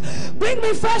face. Bring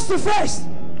me face to face.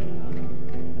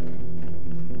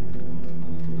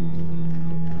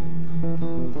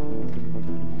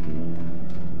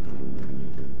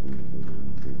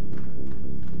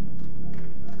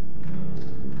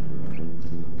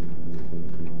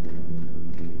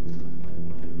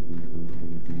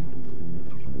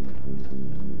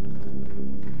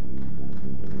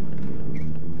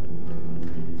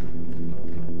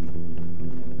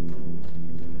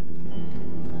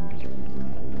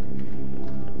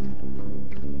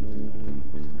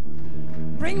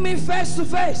 Bring me face to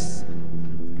face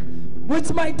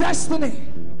with my destiny.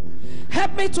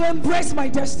 Help me to embrace my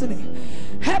destiny.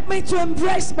 Help me to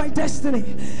embrace my destiny.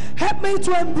 Help me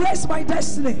to embrace my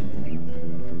destiny.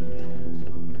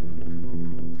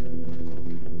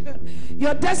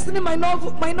 Your destiny might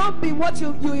not be what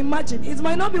you imagine. It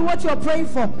might not be what you're praying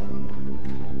for.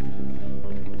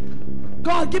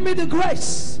 God, give me the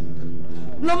grace.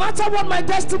 No matter what my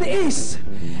destiny is,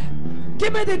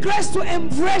 give me the grace to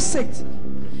embrace it.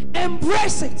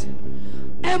 Embrace it.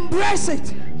 Embrace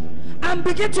it. And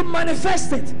begin to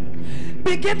manifest it.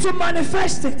 Begin to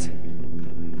manifest it.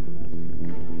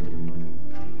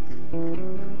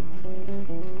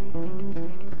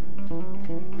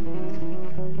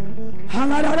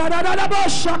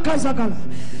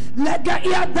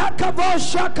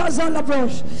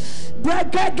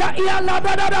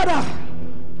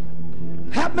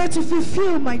 Help me to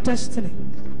fulfill my destiny.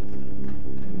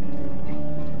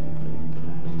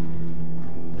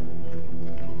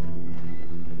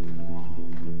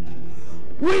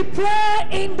 We pray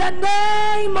in the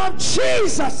name of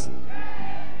Jesus.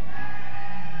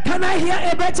 Can I hear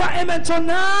a better amen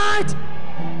tonight?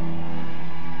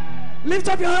 Lift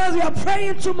up your hands. We are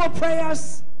praying two more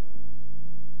prayers.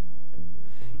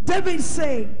 David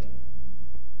said,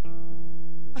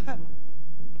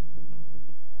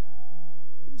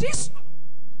 this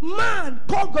man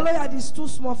called Goliath is too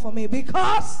small for me,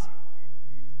 because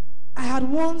I had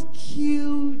once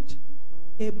killed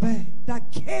a bear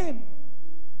that came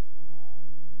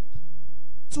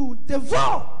to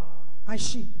devour my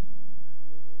sheep.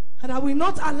 And I will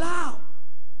not allow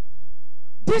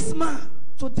this man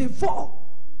to devour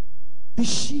the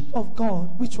sheep of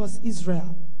God, which was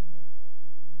Israel.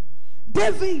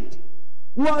 David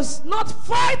was not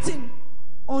fighting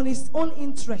on his own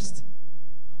interest.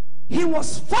 He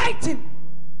was fighting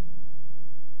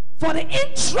for the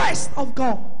interest of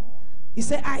God. He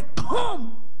said, I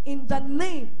come in the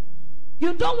name.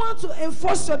 You don't want to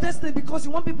enforce your destiny because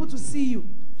you want people to see you.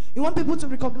 You want people to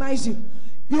recognize you.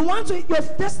 You want your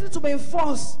destiny to be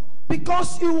enforced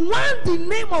because you want the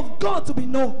name of God to be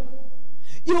known.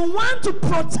 You want to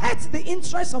protect the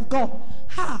interests of God.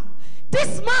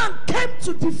 This man came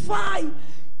to defy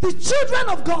the children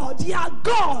of God, their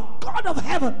God, God of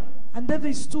heaven. And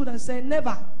David stood and said,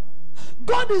 never.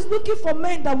 God is looking for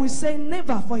men that will say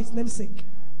never for his name's sake.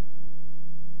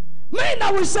 Men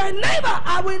that will say never.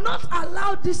 I will not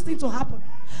allow this thing to happen.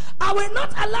 I will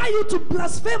not allow you to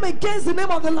blaspheme against the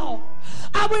name of the Lord.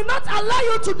 I will not allow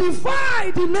you to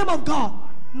defy the name of God.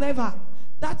 Never.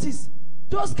 That is,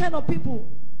 those kind of people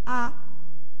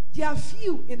they are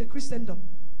few in the Christendom.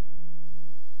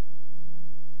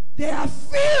 They are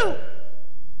few.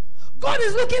 God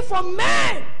is looking for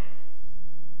men.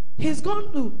 He's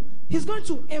going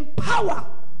to empower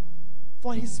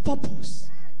for his purpose.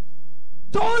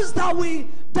 Those that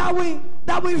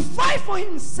will fight for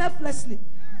him selflessly.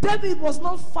 David was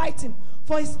not fighting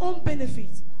for his own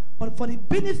benefit, but for the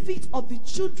benefit of the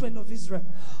children of Israel,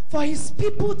 for his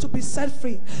people to be set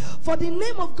free, for the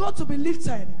name of God to be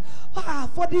lifted,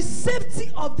 for the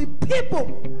safety of the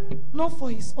people, not for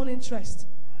his own interest.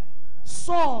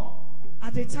 Saul,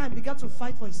 at the time, began to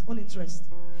fight for his own interest.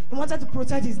 He wanted to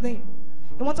protect his name.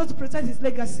 He wanted to protect his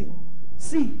legacy.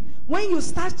 See, when you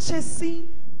start chasing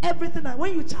everything, and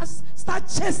when you just start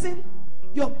chasing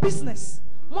your business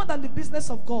more than the business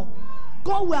of God,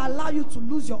 God will allow you to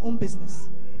lose your own business.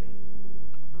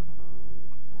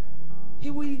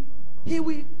 He will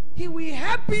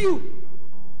help you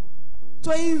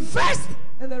to invest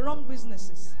in the wrong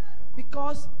businesses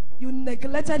because you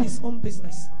neglected his own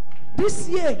business. This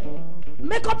year,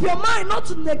 make up your mind not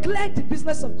to neglect the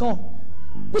business of God,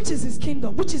 which is his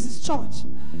kingdom, which is his church,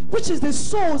 which is the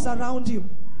souls around you.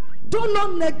 Do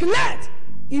not neglect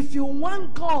if you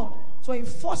want God to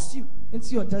enforce you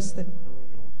into your destiny.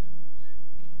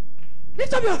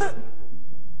 Lift up your hand.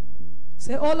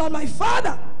 Say, oh Lord, my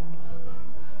Father.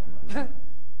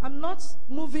 I'm not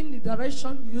moving the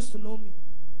direction you used to know me.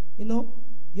 You know,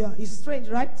 yeah, it's strange,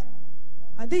 right?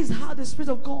 And this is how the Spirit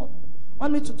of God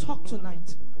wants me to talk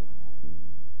tonight.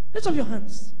 Lift up your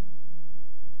hands.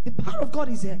 The power of God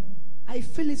is here. I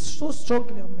feel it so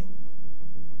strongly on me.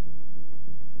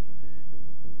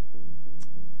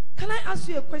 Can I ask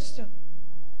you a question?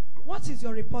 What is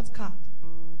your report card?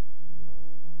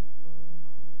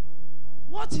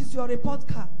 What is your report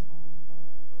card?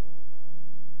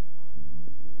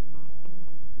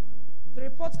 The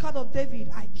report card of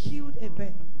David, I killed a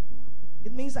bear.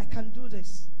 It means I can do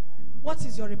this. What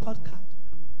is your report card?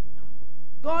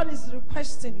 God is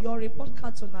requesting your report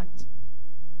card tonight.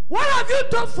 What have you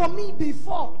done for me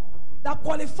before that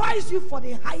qualifies you for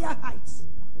the higher heights?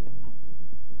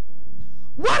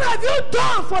 What have you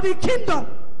done for the kingdom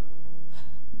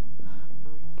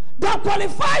that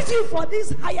qualifies you for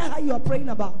this higher height you are praying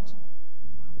about?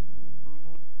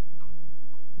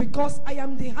 Because I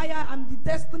am the higher, I'm the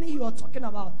destiny you are talking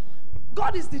about.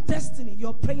 God is the destiny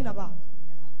you're praying about.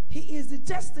 He is the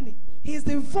destiny. He is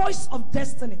the voice of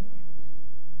destiny.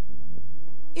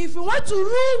 If you want to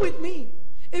rule with me,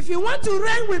 if you want to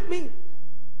reign with me,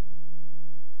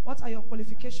 what are your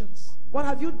qualifications? What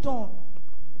have you done?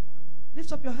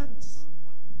 Lift up your hands.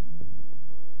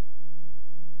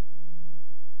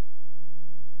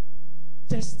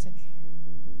 Destiny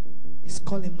is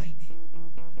calling my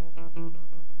name.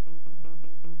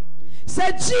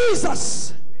 Say,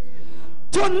 Jesus,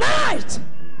 tonight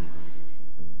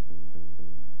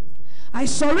I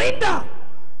surrender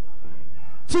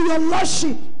to your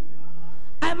lordship.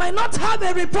 I might not have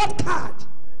a report card,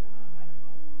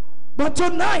 but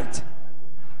tonight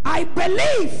I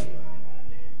believe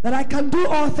that I can do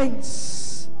all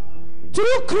things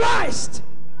through Christ.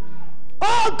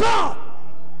 Oh God,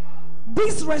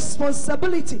 this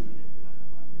responsibility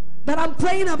that I'm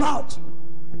praying about,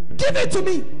 give it to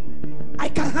me. I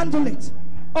can handle it.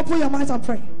 Open your mouth and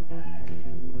pray.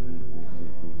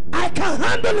 I can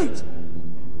handle it.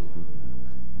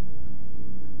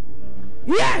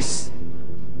 Yes,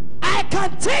 I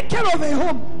can take care of a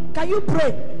home. Can you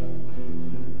pray?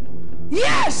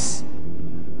 Yes.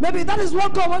 Maybe that is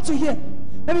what God wants to hear.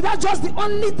 Maybe that's just the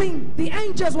only thing the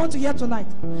angels want to hear tonight.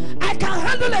 I can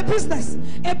handle a business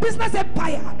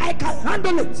empire. I can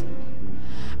handle it.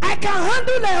 I can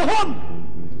handle a home.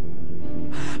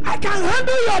 I can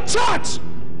handle your church.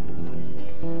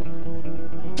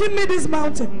 Give me this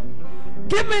mountain.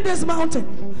 Give me this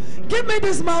mountain. Give me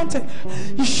this mountain.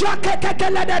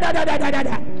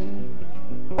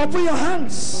 Open your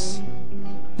hands.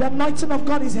 The anointing of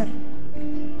God is here.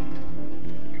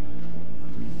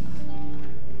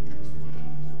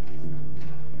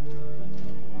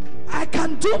 I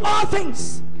can do all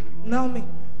things. Naomi.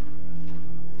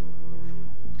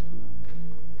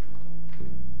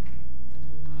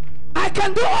 I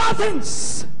can do all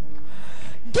things.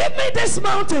 Give me this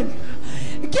mountain.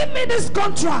 Give me this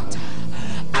contract.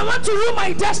 I want to rule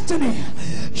my destiny.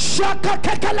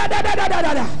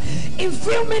 In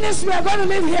few minutes we are going to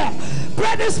live here.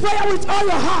 Pray this prayer with all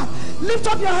your heart. Lift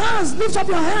up your hands. Lift up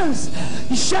your hands.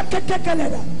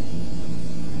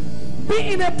 Be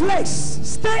in a place.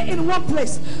 Stay in one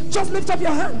place. Just lift up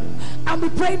your hand and be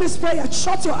praying this prayer.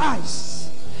 Shut your eyes.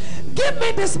 Give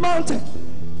me this mountain.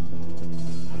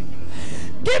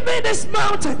 Give me this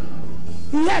mountain.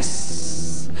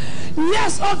 Yes.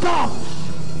 Yes, oh God.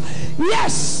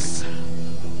 Yes.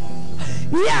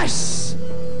 Yes.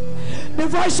 The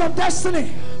voice of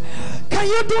destiny. Can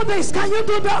you do this? Can you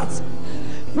do that?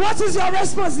 What is your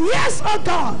response? Yes, oh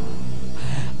God.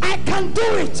 I can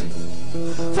do it.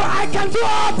 For I can do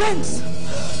all things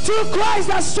through Christ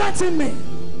that strengthens me.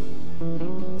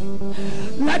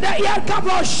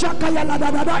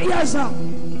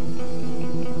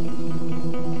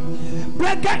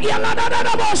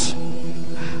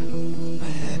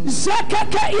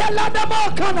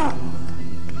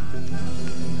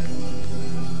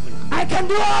 I can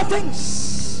do all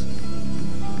things.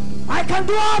 I can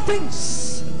do all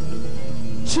things.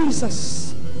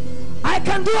 Jesus. I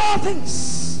can do all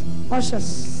things.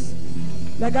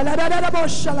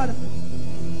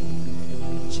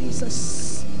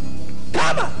 Jesus.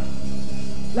 Come on.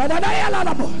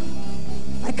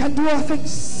 I can do all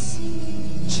things.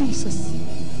 Jesus.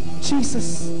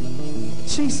 Jesus.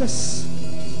 Jesus.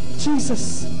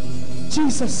 Jesus.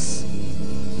 Jesus.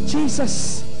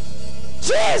 Jesus.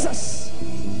 Jesus.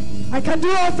 I can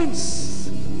do all things.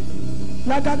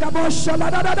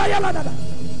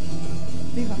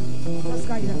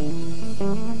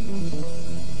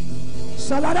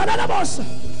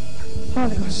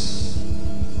 Holy Ghost.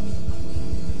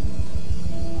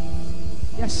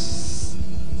 Yes.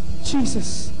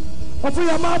 Jesus. Open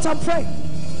your mouth and pray.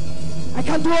 I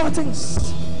can do all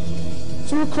things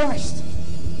through Christ.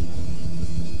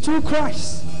 Through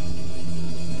Christ.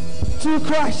 Through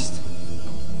Christ.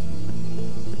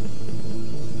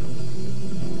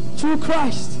 Through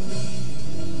Christ.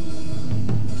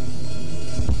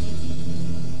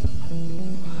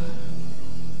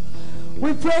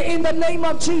 We pray in the name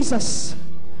of Jesus.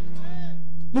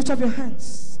 Lift up your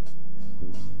hands.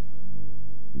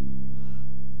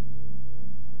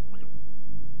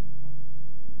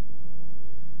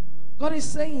 God is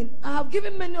saying, I have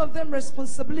given many of them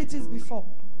responsibilities before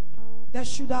that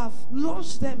should have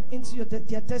launched them into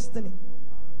their destiny.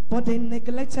 But they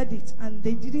neglected it and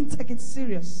they didn't take it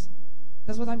serious.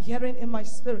 That's what I'm hearing in my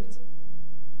spirit.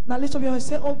 Now lift up your hands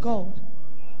and say, oh God,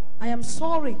 I am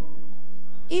sorry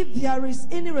if there is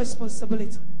any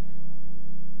responsibility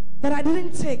that I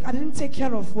didn't take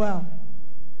care of well.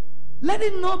 Let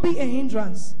it not be a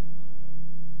hindrance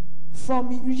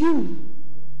from you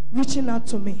reaching out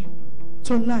to me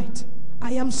tonight.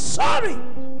 I am sorry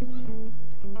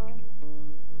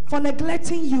for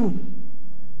neglecting you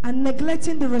and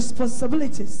neglecting the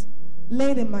responsibilities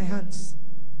laid in my hands.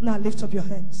 Now lift up your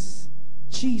hands.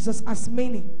 Jesus, as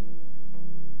many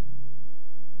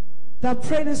that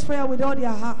pray this prayer with all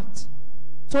their heart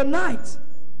tonight,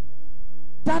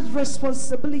 that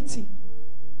responsibility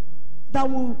that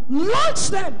will launch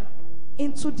them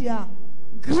into their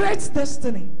great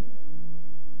destiny,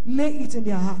 lay it in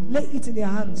their heart, lay it in their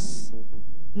hands.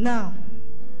 Now,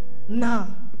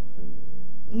 now,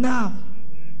 now,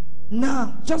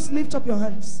 now. Just lift up your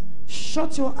hands.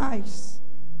 Shut your eyes.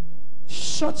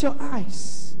 Shut your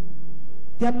eyes.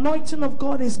 The anointing of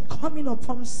God is coming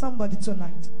upon somebody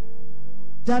tonight.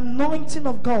 The anointing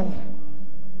of God.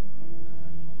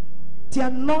 The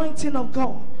anointing of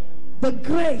God. The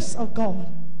grace of God.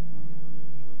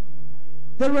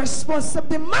 The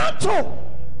responsibility, the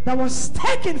mantle that was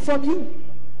taken from you.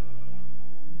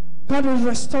 God is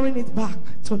restoring it back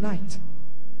tonight.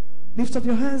 Lift up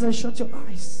your hands and shut your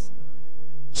eyes.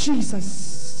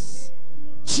 Jesus.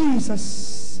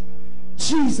 Jesus.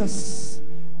 Jesus.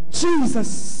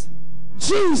 Jesus.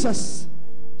 Jesus.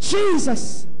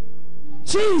 Jesus.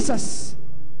 Jesus.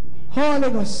 Holy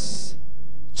Ghost.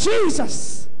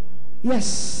 Jesus.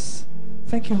 Yes.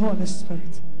 Thank you, Holy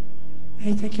Spirit.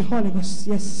 Hey, thank you, Holy Ghost.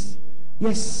 Yes.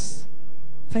 Yes.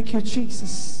 Thank you,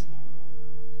 Jesus.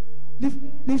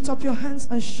 Lift up your hands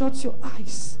and shut your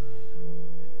eyes.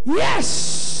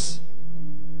 Yes.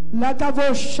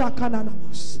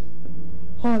 Lagavoshakananamos.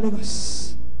 Holy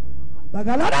Ghost.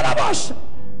 Lagalanamos.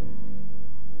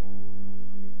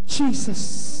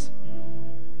 Jesus.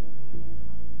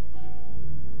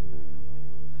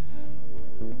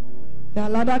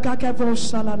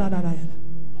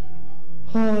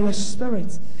 Holy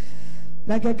Spirit.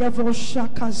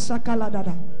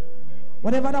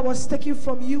 Whatever that was taken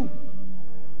from you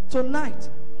tonight.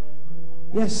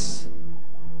 Yes.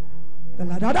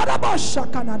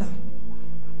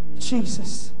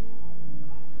 Jesus.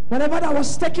 Whatever that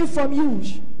was taken from you,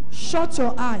 shut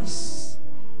your eyes.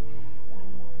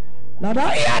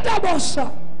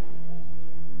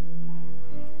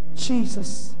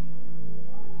 Jesus.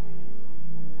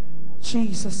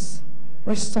 Jesus.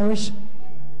 Restoration.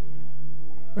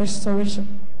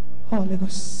 Restoration. Holy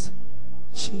Ghost.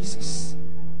 Jesus.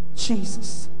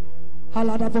 Jesus.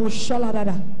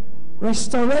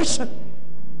 Restoration.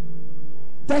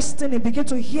 Destiny. Begin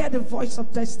to hear the voice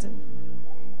of destiny.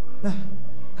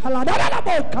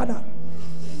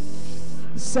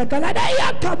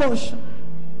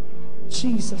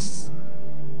 Jesus.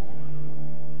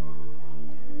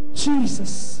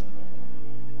 Jesus.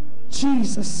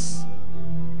 Jesus.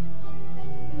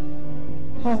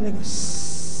 Holy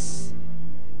Ghost.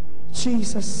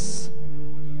 Jesus.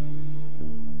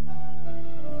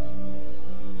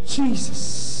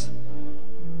 Jesus.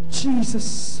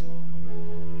 Jesus.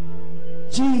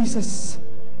 Jesus.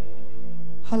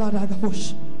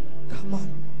 Haladagabush. Come on.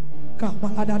 Come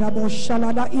on. Adadabush.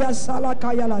 Shalada iya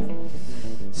salakayalada.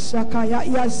 Sakaya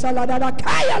iya salada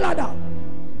kayalada.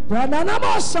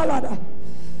 Brananamo salada.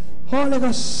 Holy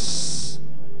Ghost.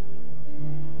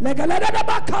 Legalada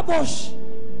bakabosh.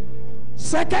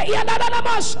 Seka iya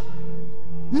dadanamasha.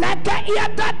 Leka iya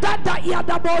dadada iya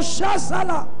dabosha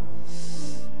sala.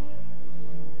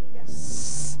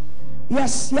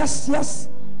 Yes, yes, yes,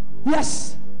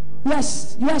 yes,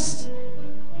 yes, yes,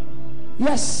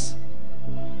 yes.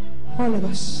 Holy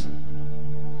Ghost.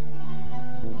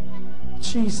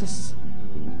 Jesus.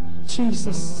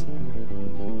 Jesus.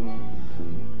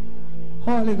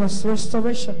 Holy Ghost.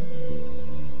 Restoration.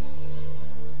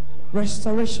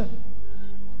 Restoration.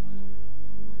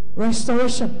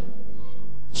 Restoration.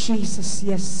 Jesus.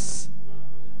 Yes.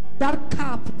 That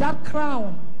cap, that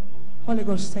crown. Holy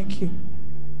Ghost, thank you.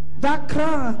 That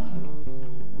crown,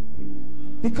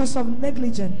 because of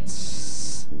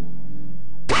negligence.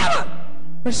 Come on,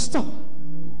 restore.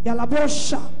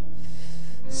 Yalabosha.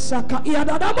 Saka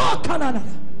iadadamo kanana.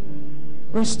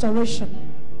 Restoration.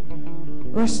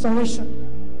 Restoration.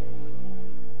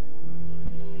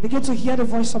 Begin to hear the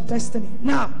voice of destiny.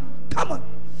 Now, come on.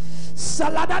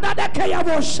 Saladada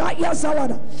kayabosha ya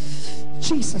salada.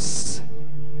 Jesus.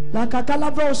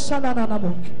 Lakakalabosha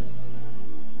nananabok.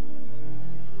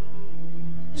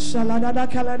 Shaladada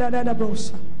kaladada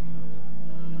brosa.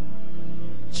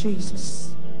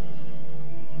 Jesus.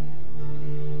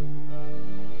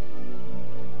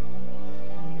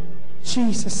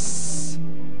 Jesus.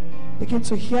 Begin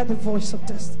to hear the voice of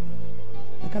destiny.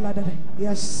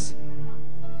 Yes.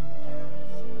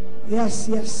 Yes,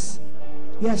 yes.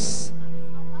 Yes.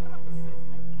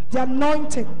 The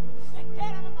anointing.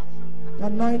 The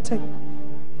anointing.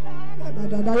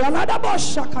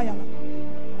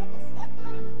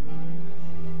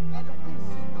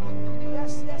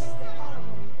 Yes, yes.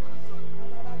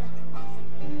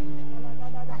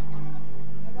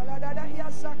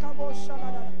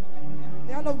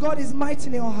 The hand of God is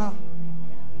mightily on her.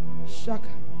 Shaka.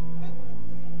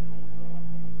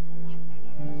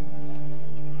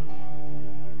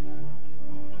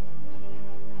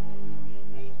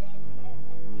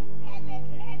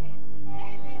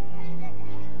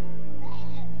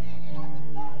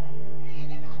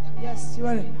 Yes, you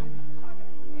are it.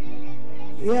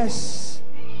 Yes.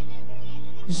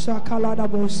 Shakalada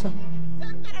bosa.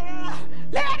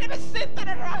 Let him sit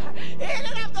there. In the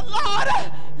name of the Lord,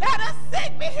 let us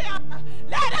seek me here.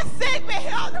 Let us seek me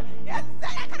here. Yes,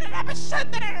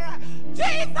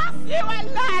 Jesus, you are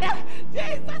Lord.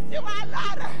 Jesus, you are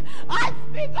Lord. I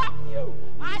speak of you.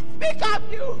 I speak of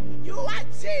you. You are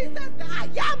Jesus that I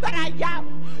am that I am.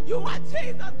 You are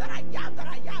Jesus that I am that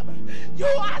I am. You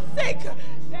are sick.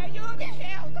 May you be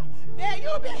healed. May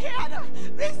you be healed.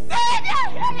 Receive your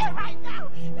healing right now.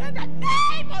 In the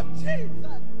name of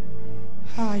Jesus.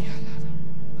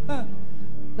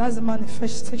 That's the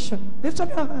manifestation. Lift up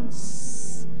your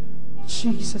hands.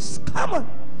 Jesus. Come on.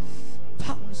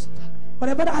 Powers.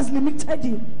 Whatever that has limited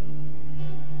you.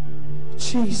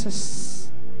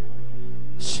 Jesus.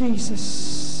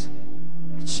 Jesus.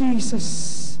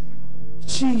 Jesus.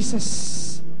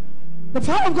 Jesus. The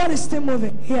power of God is still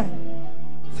moving here.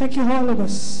 Thank you, Holy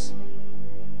Ghost.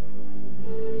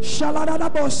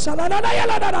 Shaladadabo, shaladada,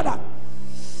 yaladadada.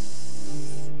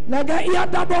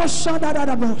 Lagayadabo,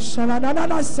 shadadadabo,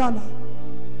 shaladadada, sala.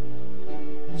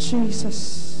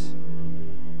 Jesus.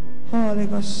 Holy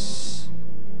Ghost.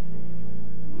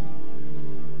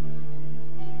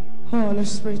 Holy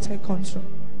Spirit, take control.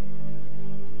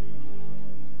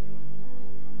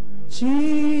 Jesus.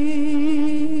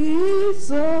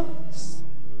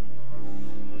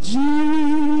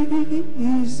 Jesus.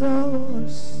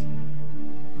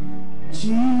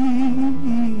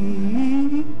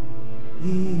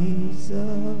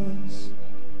 Jesus.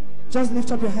 Just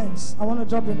lift up your hands. I want to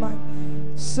drop the mic.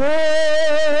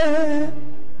 Savior.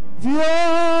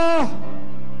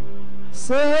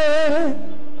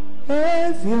 Savior.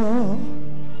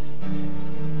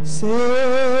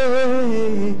 Savior.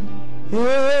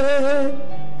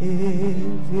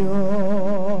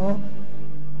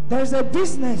 There's a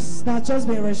business that has just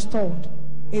been restored.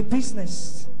 A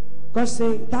business. God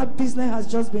said that business has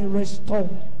just been restored.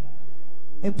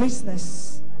 A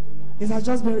business. It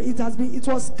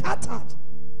was scattered.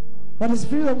 But the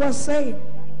Spirit of God saying,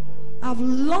 I've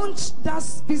launched that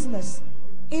business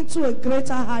into a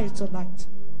greater height tonight.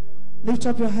 Lift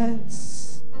up your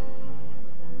hands.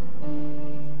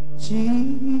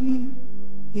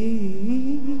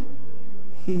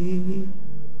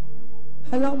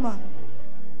 Hello, ma.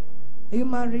 Are you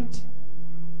married?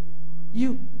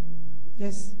 You?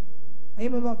 Yes. Are you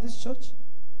a member of this church?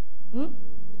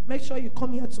 Make sure you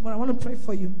come here tomorrow. I want to pray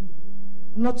for you.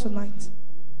 Not tonight.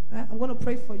 I'm going to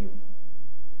pray for you.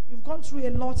 You've gone through a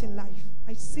lot in life.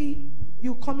 I see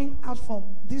you coming out from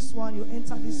this one, you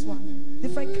enter this one.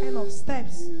 Different kind of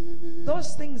steps.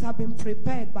 Those things have been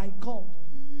prepared by God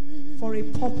for a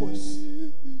purpose.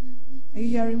 Are you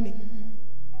hearing me?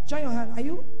 Join your hand.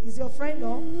 Is your friend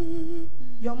or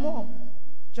your mom?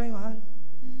 Join your hand.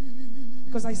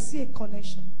 Because I see a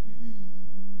connection.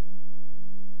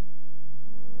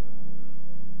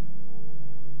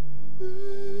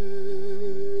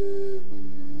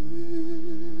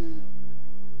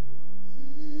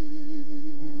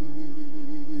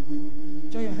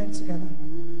 Join your hands together.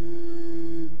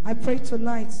 I pray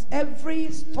tonight,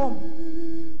 every storm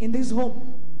in this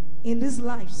home, in these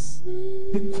lives,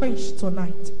 be quenched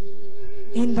tonight.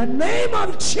 In the name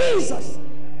of Jesus.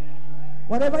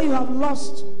 Whatever you have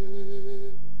lost,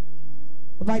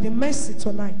 by the mercy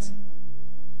tonight,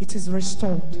 it is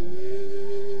restored.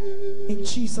 In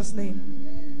Jesus' name.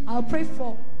 I'll pray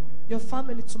for your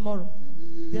family tomorrow.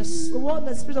 There's what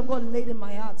the Spirit of God laid in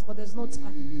my heart, but there's no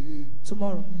time.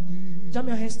 Tomorrow. Jam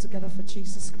your hands together for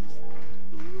Jesus Christ.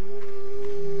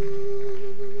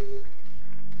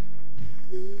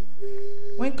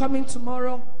 When coming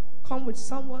tomorrow, come with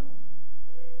someone.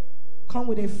 Come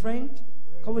with a friend.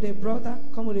 Come with a brother.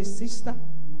 Come with a sister.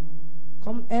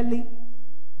 Come early.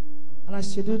 And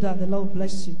as you do that, the Lord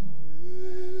bless you.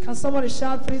 Can somebody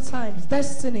shout 3 times?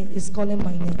 Destiny is calling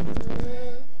my name.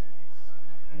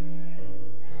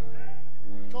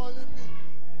 Calling me.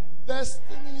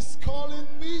 Destiny is calling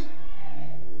me.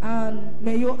 And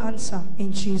may you answer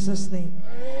in Jesus' name.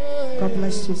 God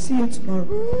bless you. See you tomorrow.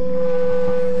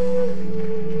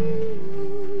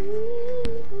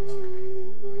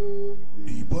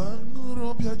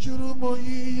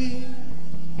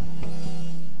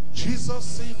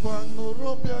 Jesus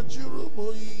Ibanurobia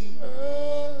Juruboyi.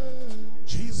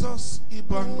 Jesus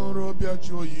Ibanurobia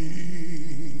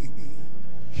Joyi.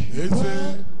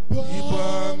 Eze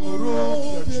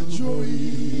Ibanurobia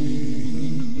Juruboyi.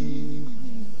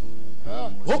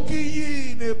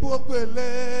 Okiyi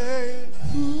nebopele.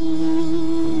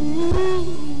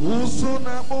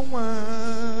 Usuna mwa.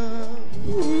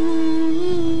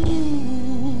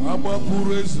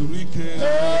 Abapuru ezurike.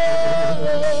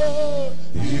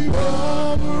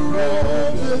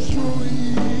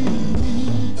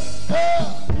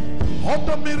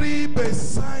 Otomiri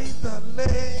beside the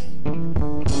lake.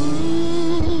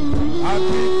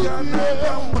 Akikana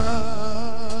kama.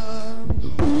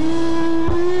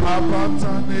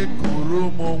 Abatane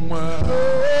kurumoma.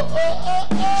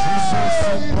 Jesus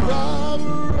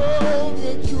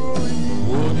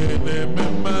Onene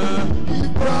mema.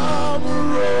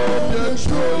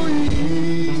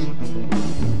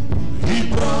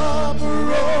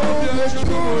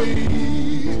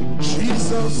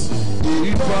 Jesus,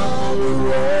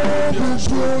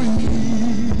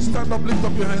 stand up, lift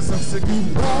up your hands and sing.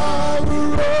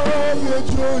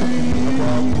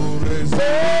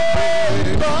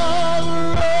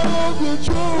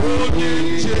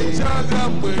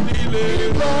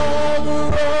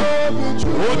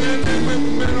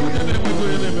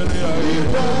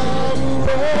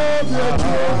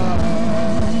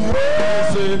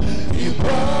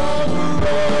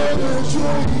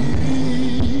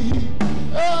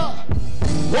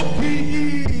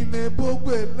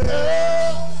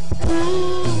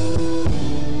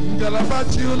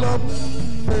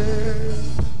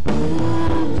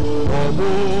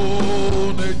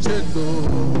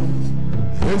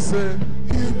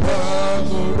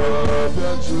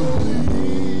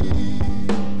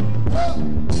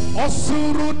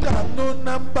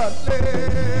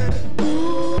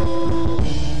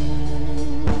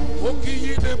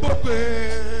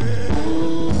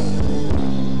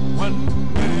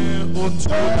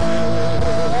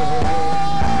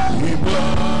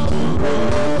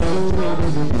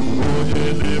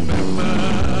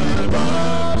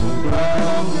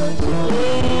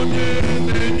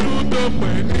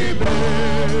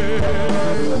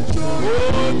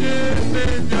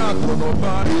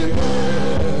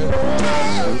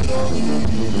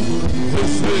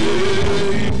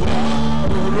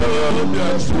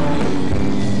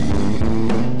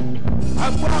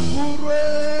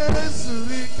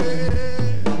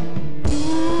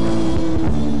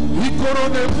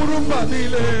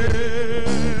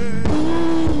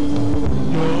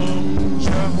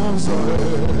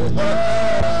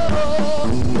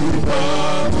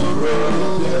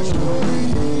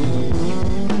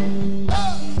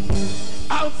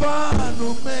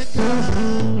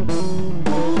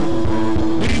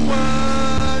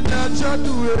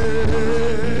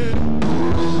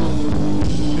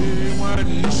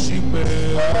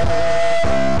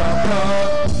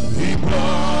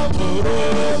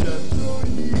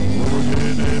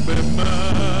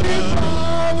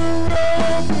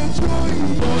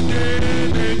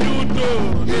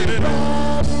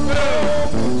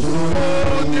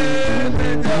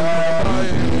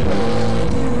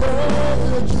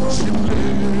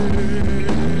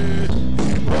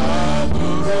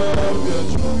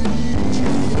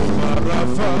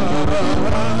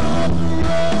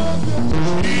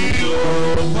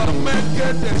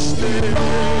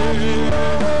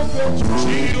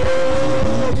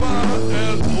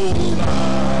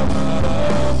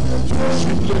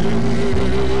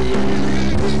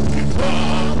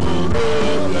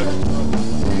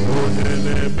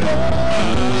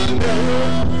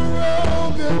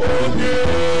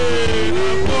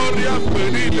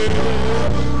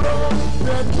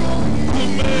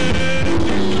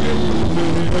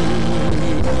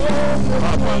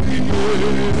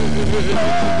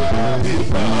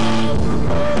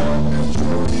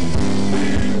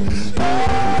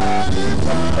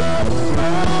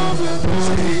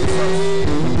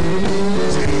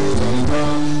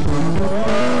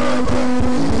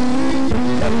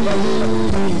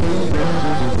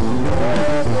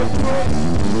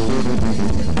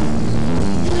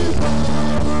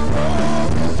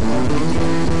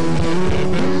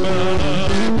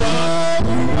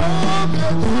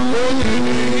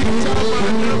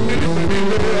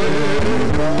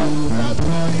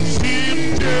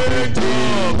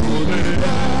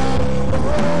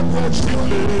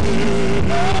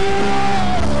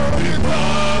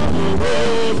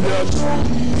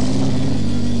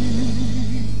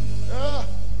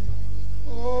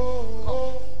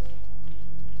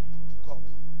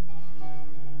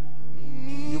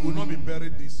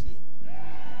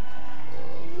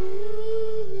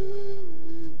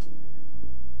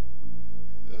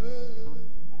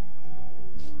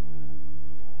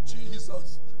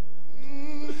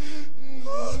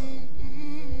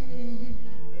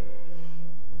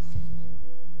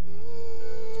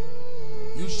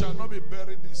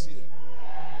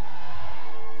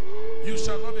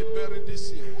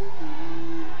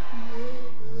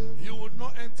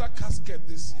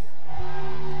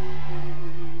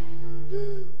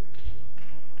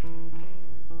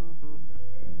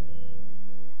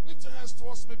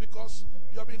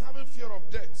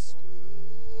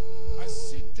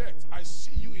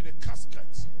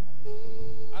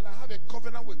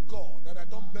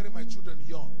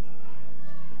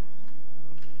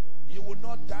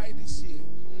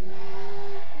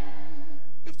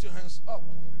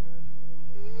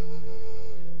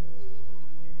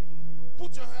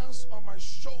 Put your hands on my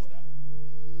shoulder.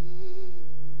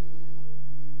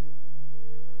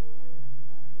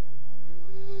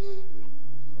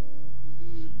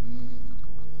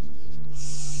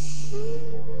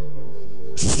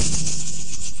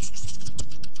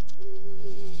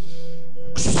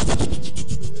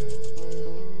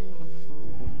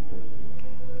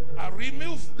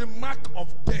 the mark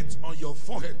of death on your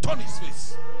forehead. Turn his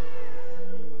face.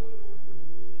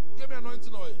 Give me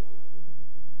anointing oil.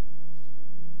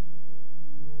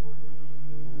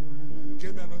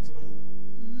 Give me anointing oil.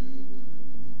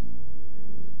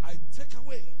 I take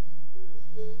away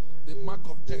the mark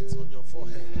of death on your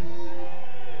forehead.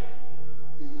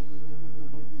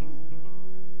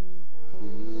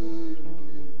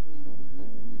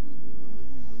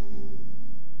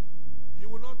 You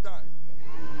will not die.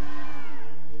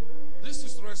 This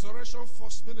is Resurrection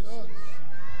First Ministry.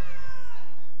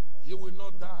 You will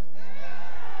not die.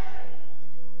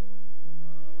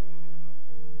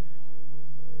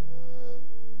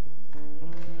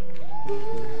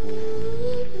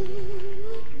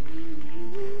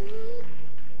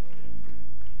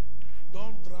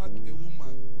 Don't drag a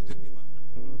woman with a man.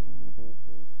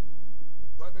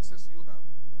 Do I make sense to you now?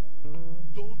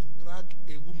 Don't drag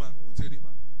a woman with a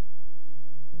man.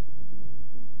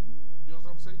 You know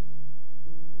what I'm saying?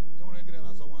 You want to get an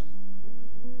answer why?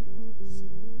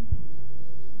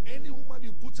 Any woman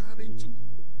you put her hand into,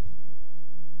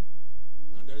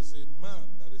 and there is a man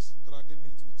that is dragging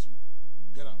it with you,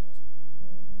 get out.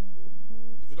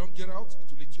 If you don't get out,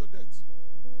 it will lead to your death.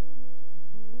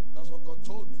 That's what God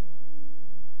told me.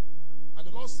 And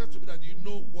the Lord said to me that you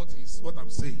know what I'm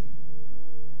saying.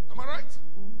 Am I right?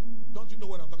 Don't you know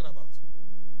what I'm talking about?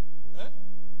 Eh?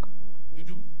 You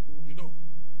do? You know?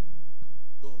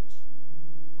 Don't.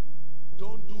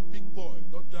 Don't do big boy.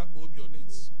 Don't drag up your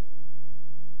needs.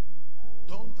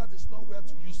 Don't. That is not where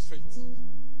to use faith.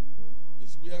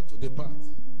 It's where to depart.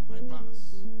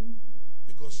 Bypass.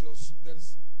 Because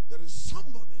there is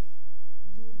somebody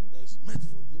that is meant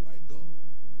for you by God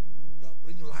that will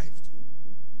bring life to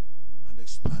you and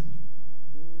expand you.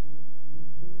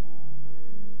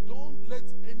 Don't let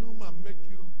any woman make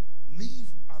you live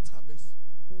at her best.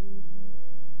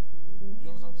 You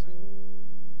know what I'm saying?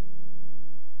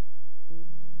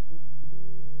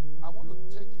 I want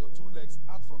to take your two legs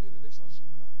out from a relationship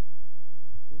now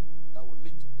that will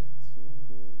lead to death.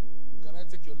 Can I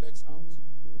take your legs out?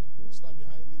 Stand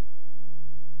behind me.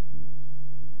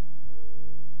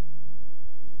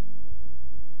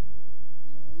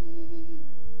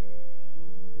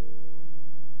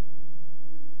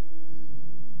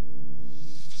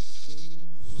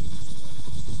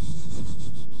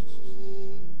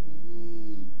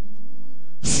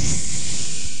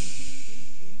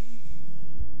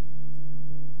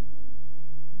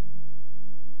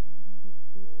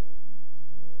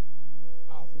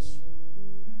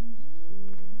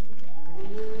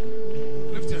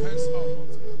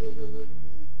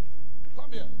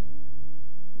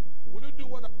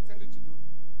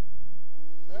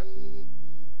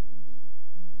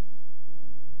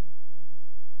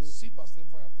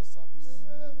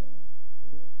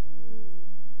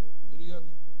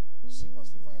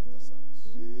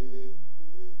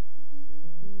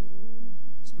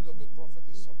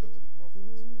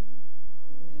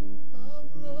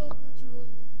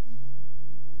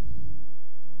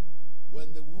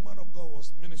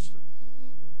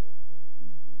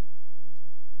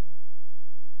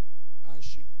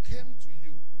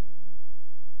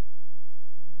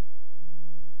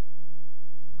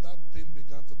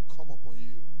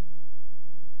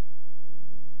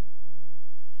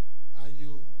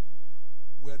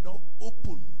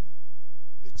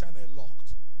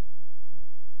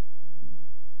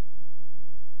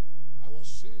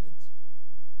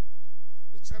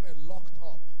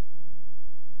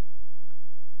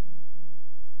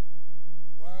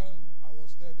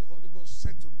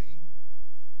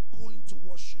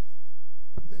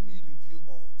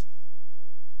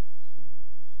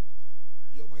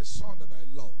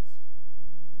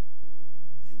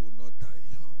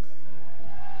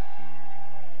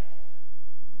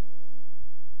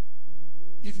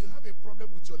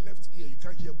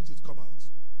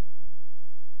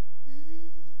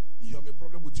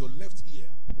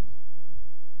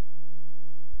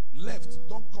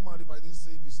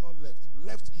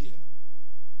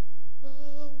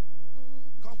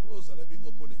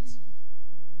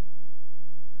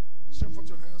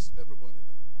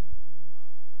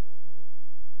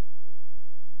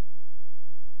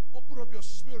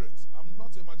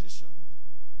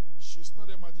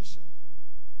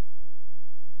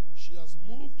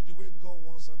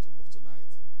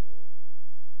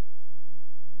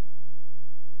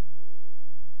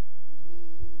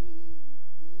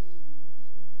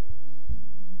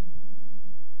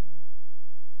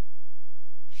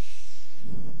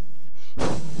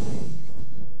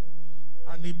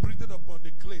 And he breathed upon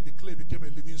the clay became a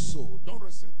living soul. Don't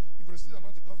receive, if you receive the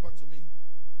anointing, it comes back to me.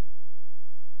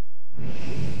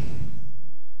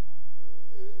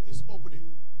 It's opening.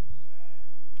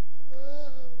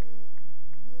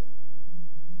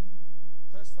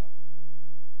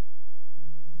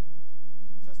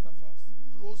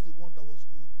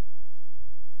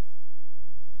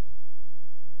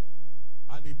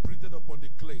 breathed upon the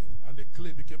clay, and the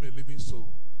clay became a living soul.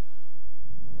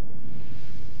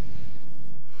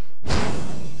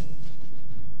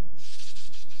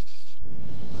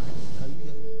 Can you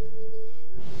hear me?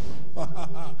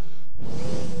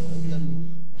 Can you hear me?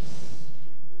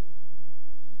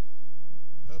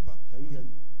 Help her. Can you hear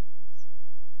me?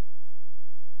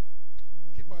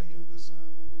 Keep her here this side.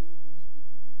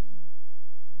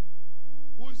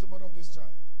 Who is the mother of this child?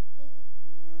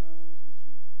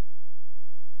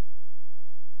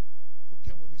 Who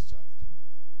came with this child?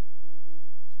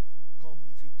 Come.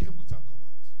 If you came with her, come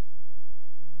out.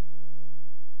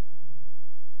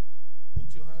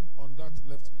 Put your hand on that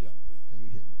left ear and pray. Can you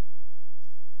hear me?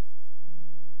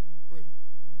 Pray.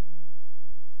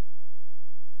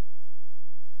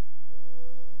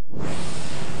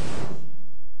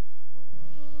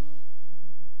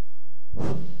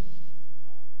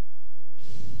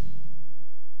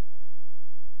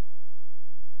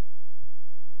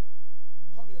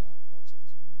 Come here. I've not checked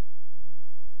you.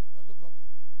 Now look up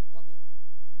here. Come here.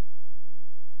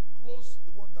 Close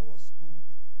the one that was good.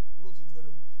 Close it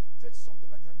very well. Take something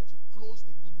like handkerchief. Close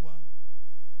the good one.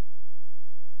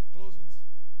 Close it.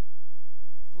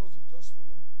 Close it. Just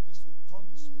follow this way. Turn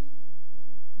this way.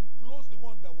 Close the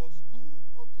one that was good.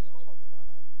 Okay, all of them are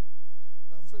not good.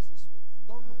 Now face this way.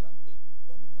 Don't look at me.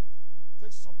 Don't look at me.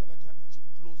 Take something like handkerchief.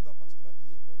 Close that particular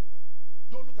ear very well.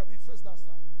 Don't look at me. Face that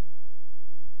side.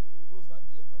 Close that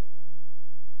ear very well.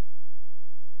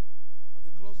 Have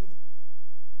you closed it?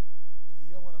 If you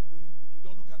hear what I'm doing, you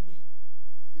don't look at me.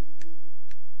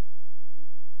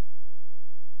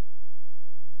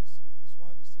 If it's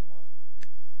one, you say one.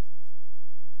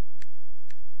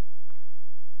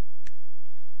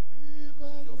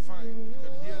 You're fine. You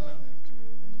can hear now.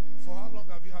 For how long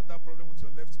have you had that problem with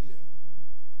your left ear?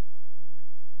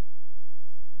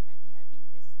 I've been having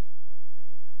this thing for a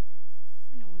very long time.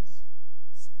 When I was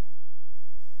small.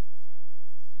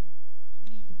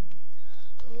 Middle.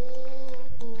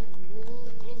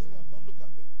 Close one. Don't look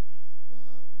at me.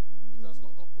 It has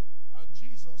not opened. And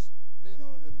Jesus laid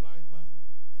on the blind man.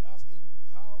 He asked him,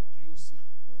 how do you see?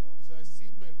 He said, I see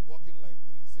men walking like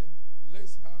three. He said,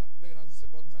 let's lay hands the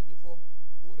second time before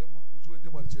Orema. Which way do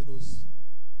you knows?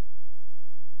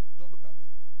 Don't look at me.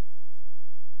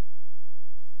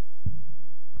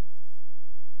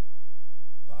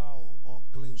 Thou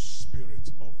unclean spirit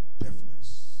of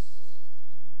deafness.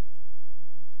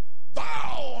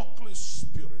 Thou unclean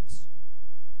spirit.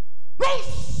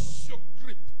 Loose your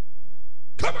grip.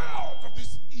 Come out of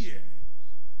this ear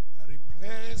and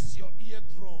replace your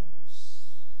eardrums.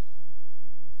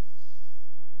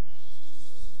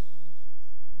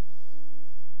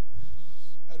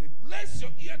 I replace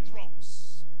your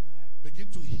eardrums. Begin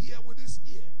to hear with this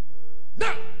ear.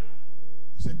 Now,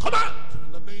 you say, come out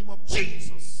in the name of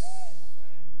Jesus.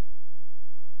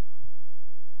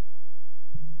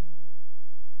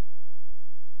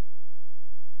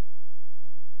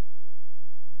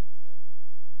 Can you hear me?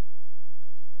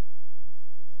 Can you hear me?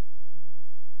 With that ear?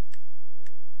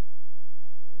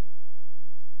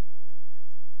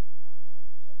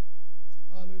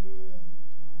 Hallelujah.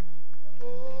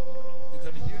 Oh, You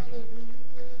can hear now.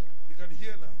 You can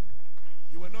hear now.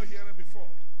 You were not hearing before,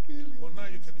 but now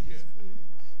you can hear.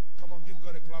 Come on, give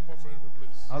God a clap of every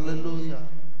place. Hallelujah.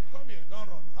 Come here, don't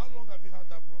run. How long have you had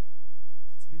that problem?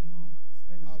 It's been long. It's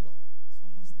been How long? It's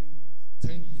almost 10 years.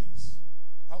 10 years.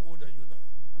 How old are you now?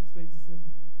 I'm 27.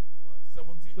 You were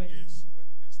 17 20. years when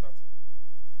the thing started.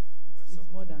 You were It's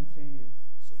 17. more than 10 years.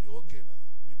 So you're okay now.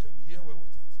 You can hear well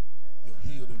with it. You're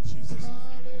healed in Jesus' name.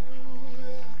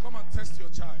 hallelujah. Come and test your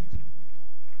child.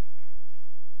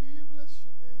 We bless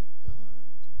your name, God.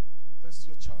 Test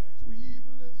your child. We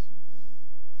bless your name.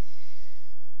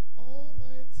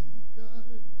 Almighty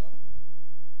God. Huh?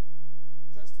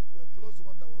 Test it well. Close the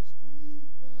one that was good. We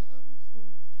bow before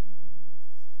your throne.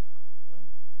 Huh?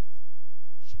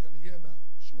 She can hear now.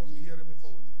 She wasn't hearing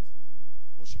before with it.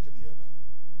 But she can hear now.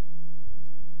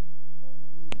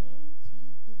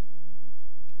 Almighty God.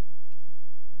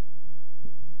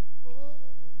 Oh,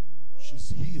 She's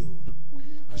healed.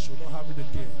 And she'll not have it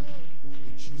again.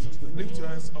 In Jesus' name. Lift your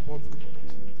hands above the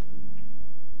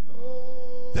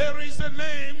oh. There is a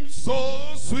name so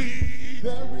sweet.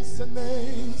 There is a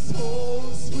name so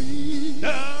sweet.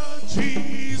 The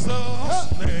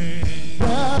Jesus name.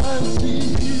 The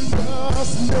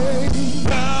Jesus name.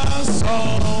 The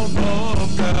Son of God.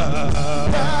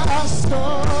 The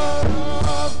Son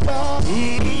of God.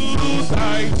 Who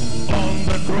died on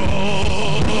the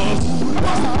cross.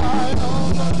 Died on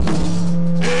the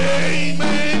cross.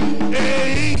 Amen.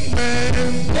 Amen.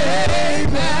 Amen.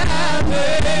 Amen.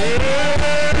 Amen.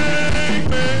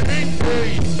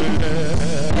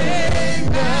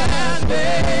 Amen.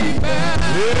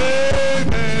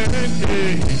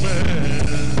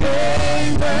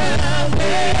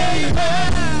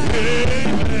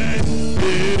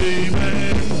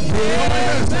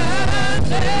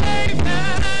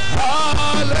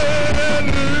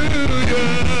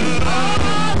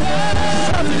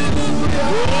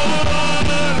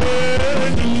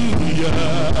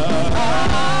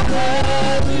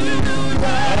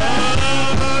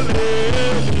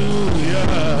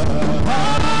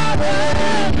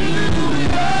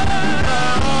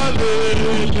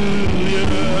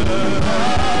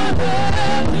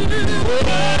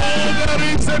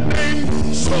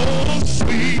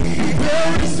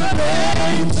 a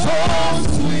name so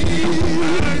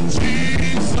sweet. And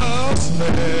Jesus'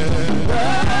 name.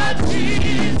 That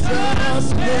Jesus'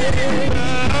 name.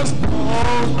 The Son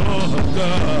of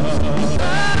God.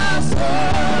 The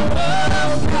Son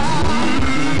of God.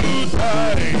 Who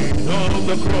died on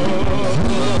the cross.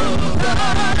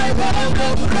 Died on the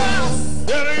cross.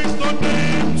 There is no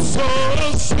name so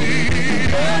sweet.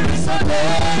 There is a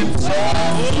name so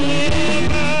sweet.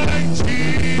 Like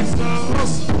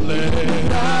Jesus' name.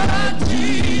 That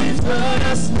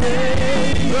Jesus'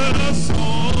 name. The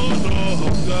Son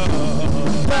of God.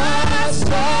 The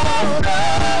Son of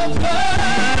God.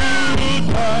 Who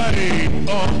died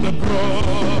on the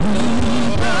cross.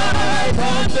 Died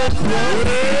on the cross.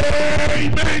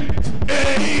 Amen.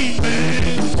 Amen.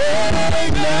 Amen.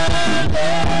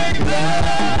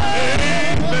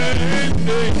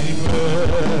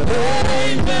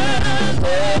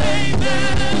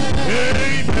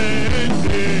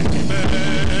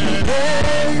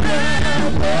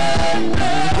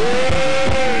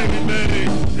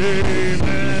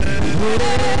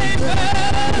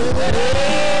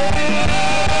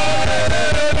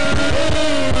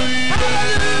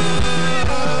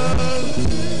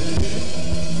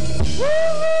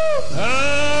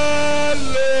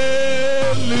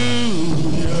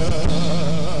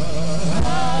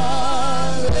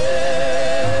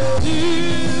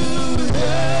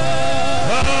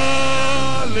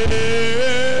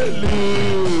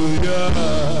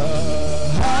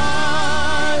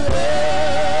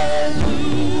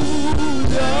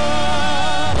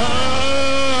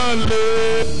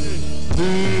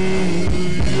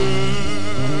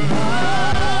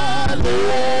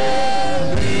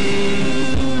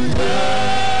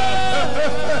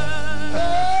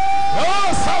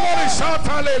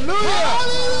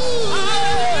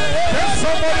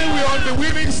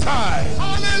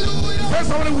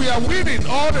 We are winning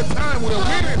all the time. We are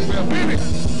winning. We are winning.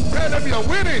 Tell them you are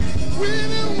winning.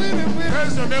 Winning, winning, winning.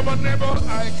 Tell your neighbor, neighbor,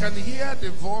 I can hear the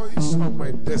voice of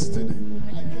my destiny.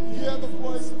 I can hear the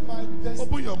voice of my destiny.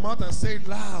 Open your mouth and say it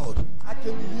loud. I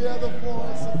can hear the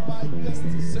voice of my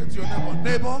destiny. Say to your neighbor,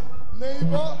 neighbor,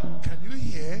 Neighbor, can you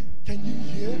hear can you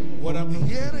hear what I'm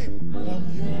hearing? what I'm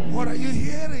hearing? What are you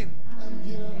hearing? I'm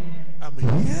hearing. I'm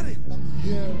hearing I'm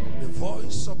hearing. the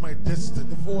voice of my destiny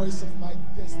The voice of my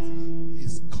destiny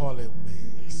is calling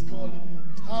me. is calling me.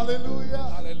 Hallelujah.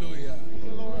 Hallelujah.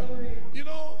 Lord. You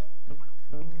know,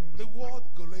 the word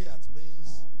Goliath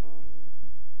means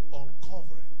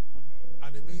uncovering,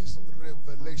 and it means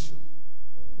revelation.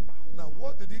 Now,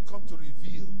 what did he come to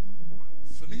reveal?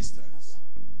 Philistines.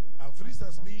 And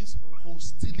Philistines means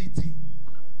hostility.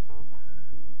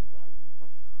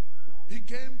 He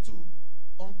came to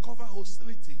uncover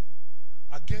hostility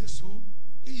against who?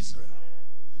 Israel.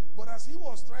 But as he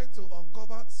was trying to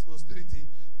uncover hostility,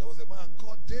 there was a man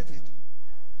called David.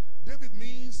 David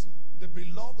means the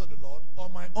beloved of the Lord, or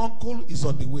my uncle is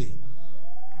on the way.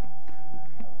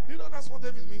 You know that's what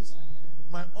David means?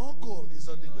 My uncle is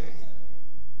on the way.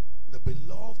 The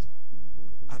beloved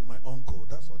and my uncle.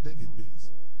 That's what David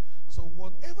means. So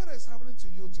whatever is happening to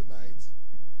you tonight,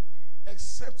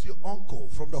 accept your uncle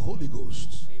from the Holy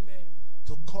Ghost. Amen.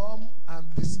 To come and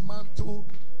dismantle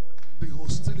the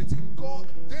hostility.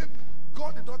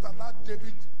 God did not allow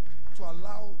David to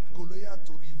allow Goliath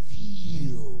to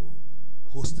reveal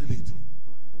hostility,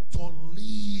 to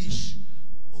unleash.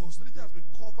 Hostility has been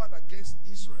covered against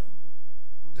Israel.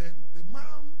 Then the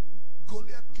man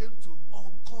Goliath came to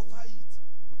uncover it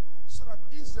so that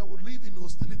Israel would live in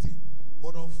hostility.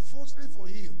 But unfortunately for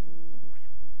him,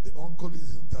 the uncle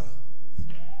is in town.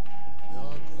 The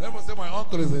uncle. Everyone say, my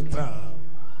uncle is in town.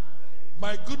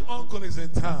 My good uncle is in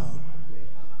town.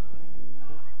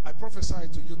 I prophesy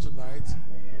to you tonight,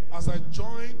 as I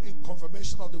join in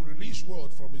confirmation of the released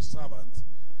word from his servant,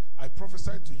 I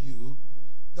prophesy to you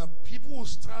that people will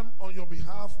stand on your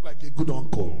behalf like a good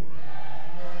uncle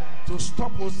to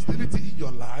stop hostility in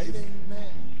your life. Amen.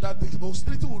 That the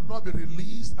hostility will not be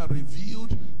released and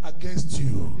revealed against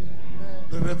you.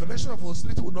 The revelation of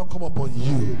hostility will not come upon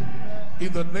you.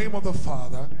 In the name of the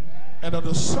Father, and of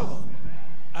the Son,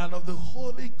 and of the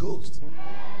Holy Ghost.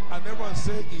 And everyone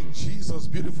say, in Jesus'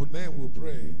 beautiful name we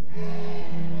pray.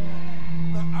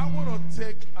 Now I want to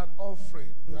take an offering.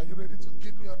 Are you ready to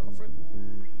give me an offering?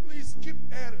 Please keep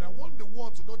airing. I want the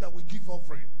world to know that we give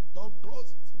offering. Don't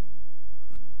close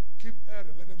it. Keep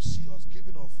airing. Let them see us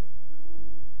giving offering.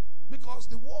 Because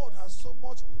the world has so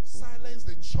much silenced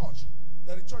the church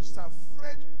that the church is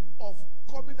afraid of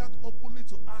coming out openly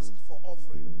to ask for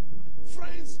offering.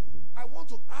 Friends, I want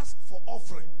to ask for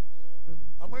offering.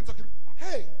 I'm going to talk.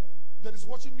 Hey, that is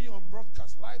watching me on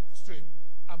broadcast, live stream.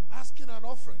 I'm asking an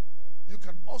offering. you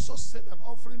can also send an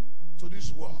offering to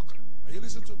this work. Are you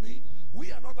listening to me?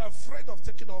 We are not afraid of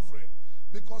taking offering,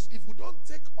 because if we don't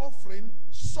take offering,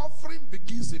 suffering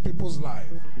begins in people's life.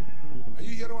 Are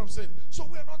you hearing what I'm saying? So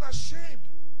we are not ashamed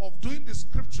of doing the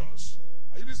scriptures.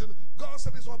 Are you listening? God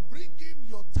said it's about bringing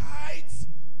your tithes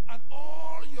and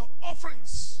all your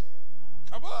offerings.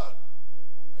 Come on.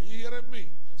 Are you hearing me?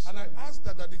 And I ask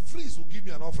that the freeze will give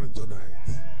me an offering tonight.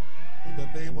 In the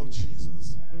name of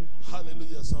Jesus.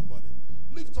 Hallelujah, somebody.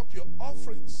 Lift up your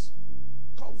offerings.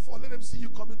 Come forward. Let them see you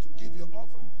coming to give your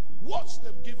offering. Watch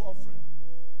them give offering.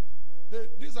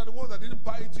 These are the ones that didn't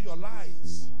buy into your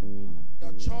lies.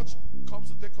 The church comes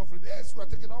to take offering. Yes, we are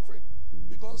taking offering.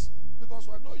 Because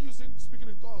we are not using speaking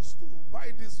in tongues to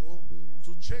buy this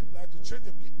to change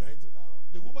equipment.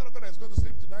 The woman of God that is going to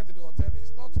sleep tonight in the hotel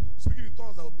is not speaking in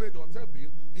tongues that will pay the hotel bill.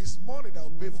 It's money that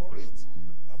will pay for it.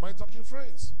 Am I talking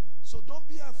friends? So don't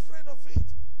be afraid of it.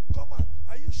 Come on.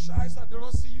 Are you shy so they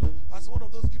don't see you as one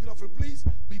of those giving offering? Please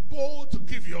be bold to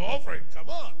give your offering. Come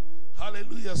on.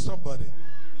 Hallelujah, somebody.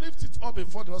 Lift it up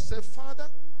before the Lord. Say, Father,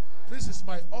 this is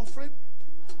my offering.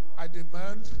 I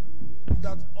demand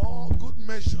that all good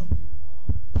measure,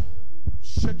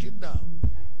 shake it down,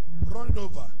 run it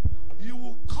over. You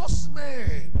will cause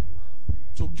men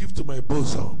to give to my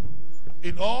bosom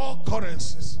in all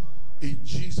currencies in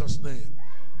Jesus' name.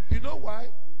 You know why?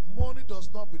 Money does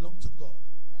not belong to God.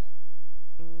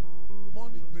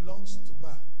 Money belongs to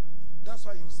man. That's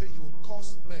why you say you will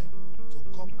cause men to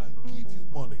come and give you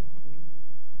money.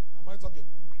 Am I talking?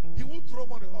 He will throw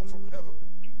money up from heaven,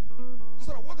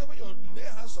 so that whatever you lay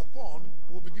hands upon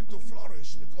will begin to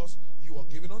flourish, because you are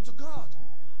giving unto God.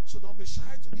 So don't be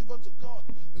shy to give unto God,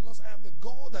 because I am the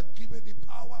God that giveth the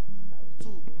power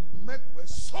to make wealth,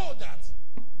 so that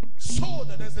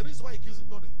there's a reason why he gives you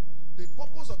money. The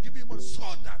purpose of giving you money, so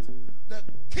that the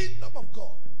kingdom of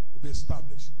God will be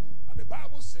established. And the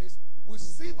Bible says, with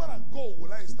silver and gold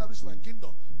will I establish my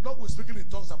kingdom, not with speaking in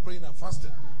tongues and praying and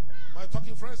fasting. Am I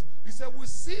talking, friends? He said with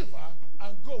silver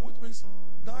and gold, which means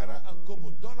naira and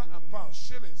kobo, dollar and pound,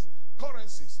 shillings,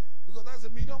 currencies, because that's a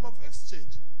medium of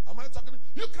exchange. Am I talking?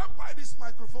 You can't buy this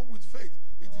microphone with faith.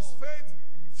 It is faith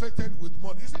faithed with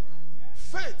money. Is it?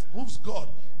 Faith moves God.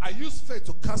 I use faith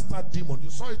to cast out demon. You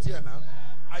saw it here now.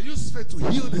 I use faith to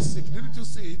heal the sick. Didn't you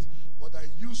see it? But I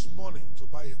use money to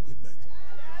buy equipment.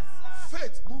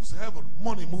 Faith moves heaven.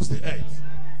 Money moves the earth.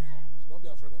 So don't be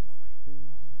afraid of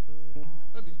money.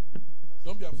 Maybe.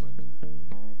 Don't be afraid.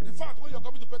 In fact, when you're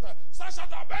coming to Peter, Sasha,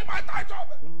 obey my title.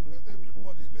 Let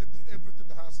everybody, let everything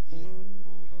that has ear.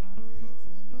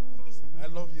 I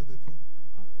love you, people.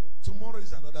 Tomorrow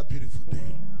is another beautiful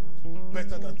day.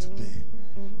 Better than today.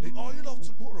 The oil of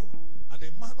tomorrow and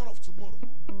the manner of tomorrow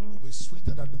will be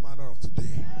sweeter than the manner of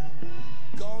today.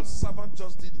 God's servant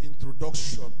just did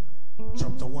introduction,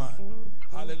 chapter 1.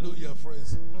 Hallelujah,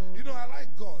 friends. You know, I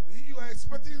like God. You are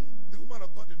expecting the woman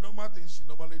of God, the normal things she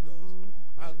normally does.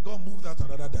 And God moved that to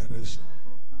another direction.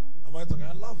 Am I talking?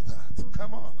 I love that.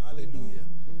 Come on. Hallelujah.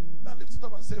 Now lift it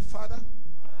up and say, Father,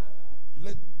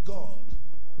 let God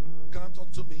grant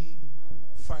unto me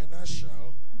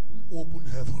financial open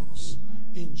heavens.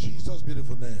 In Jesus'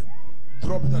 beautiful name.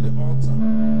 Drop it at the altar.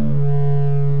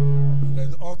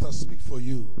 Let the altar speak for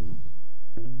you.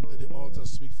 Let the altar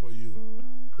speak for you.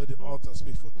 Let the altar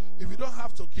speak for you. If you don't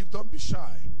have to give, don't be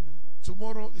shy.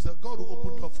 Tomorrow is that God will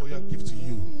open up for you and give to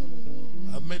you.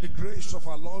 And may the grace of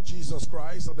our Lord Jesus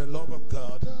Christ and the love of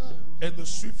God and the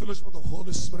sweet fellowship of the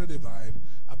Holy Spirit divine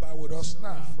abide with us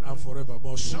now and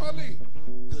forevermore. Surely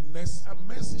goodness and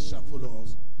mercy shall follow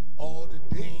us all the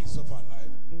days of our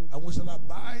life, and we shall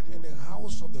abide in the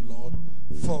house of the Lord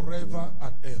forever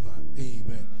and ever.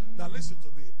 Amen. Now listen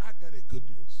to me. I got a good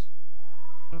news.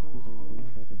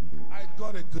 I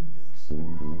got a good news.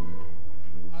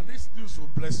 And this news will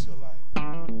bless your life.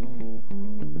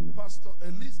 Pastor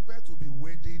Elizabeth will be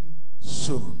wedding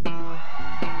soon.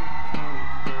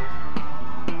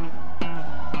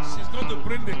 She's going to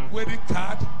bring the wedding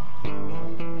card.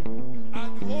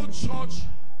 And the whole church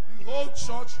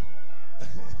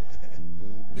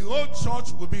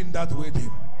will be in that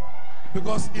wedding.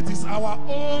 Because it is our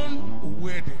own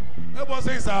wedding. Everybody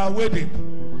say it's our wedding.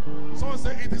 Someone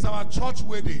say it is our church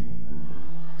wedding.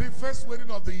 The first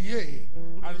wedding of the year.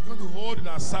 And it's going to hold in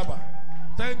Asaba.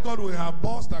 Thank God we have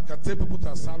buses that can take people to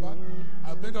Asaba.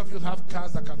 And many of you have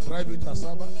cars that can drive you to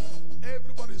Asaba.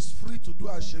 Everybody is free to do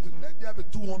Ashebi. Let there be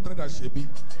 200 Ashebi.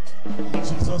 In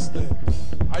Jesus' name.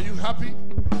 Are you happy?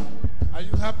 Are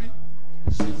you happy?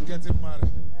 She's getting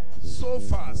married. So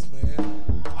fast, man.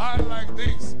 I like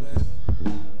this, man.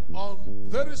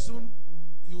 Very soon,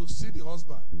 you will see the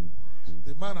husband.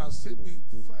 The man has seen me,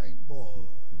 fine boy.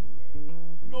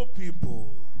 No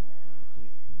people.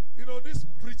 You know, these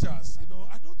preachers,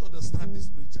 I don't understand these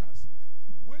preachers.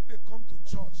 When they come to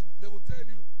church, they will tell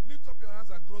you, lift up your hands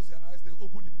and close your eyes. They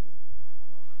open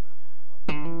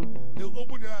They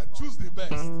open their eyes, choose the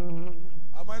best.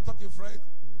 Am I talking Fred?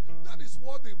 That is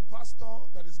what the pastor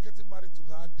that is getting married to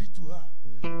her did to her.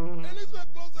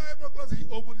 Elizabeth closed her eyebrow, closed. He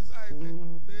opened his eyes.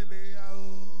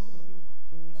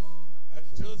 I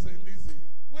chose Elizabeth.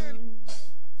 Well,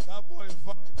 that boy,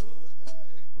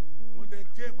 when they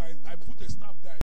came, I put a stamp there.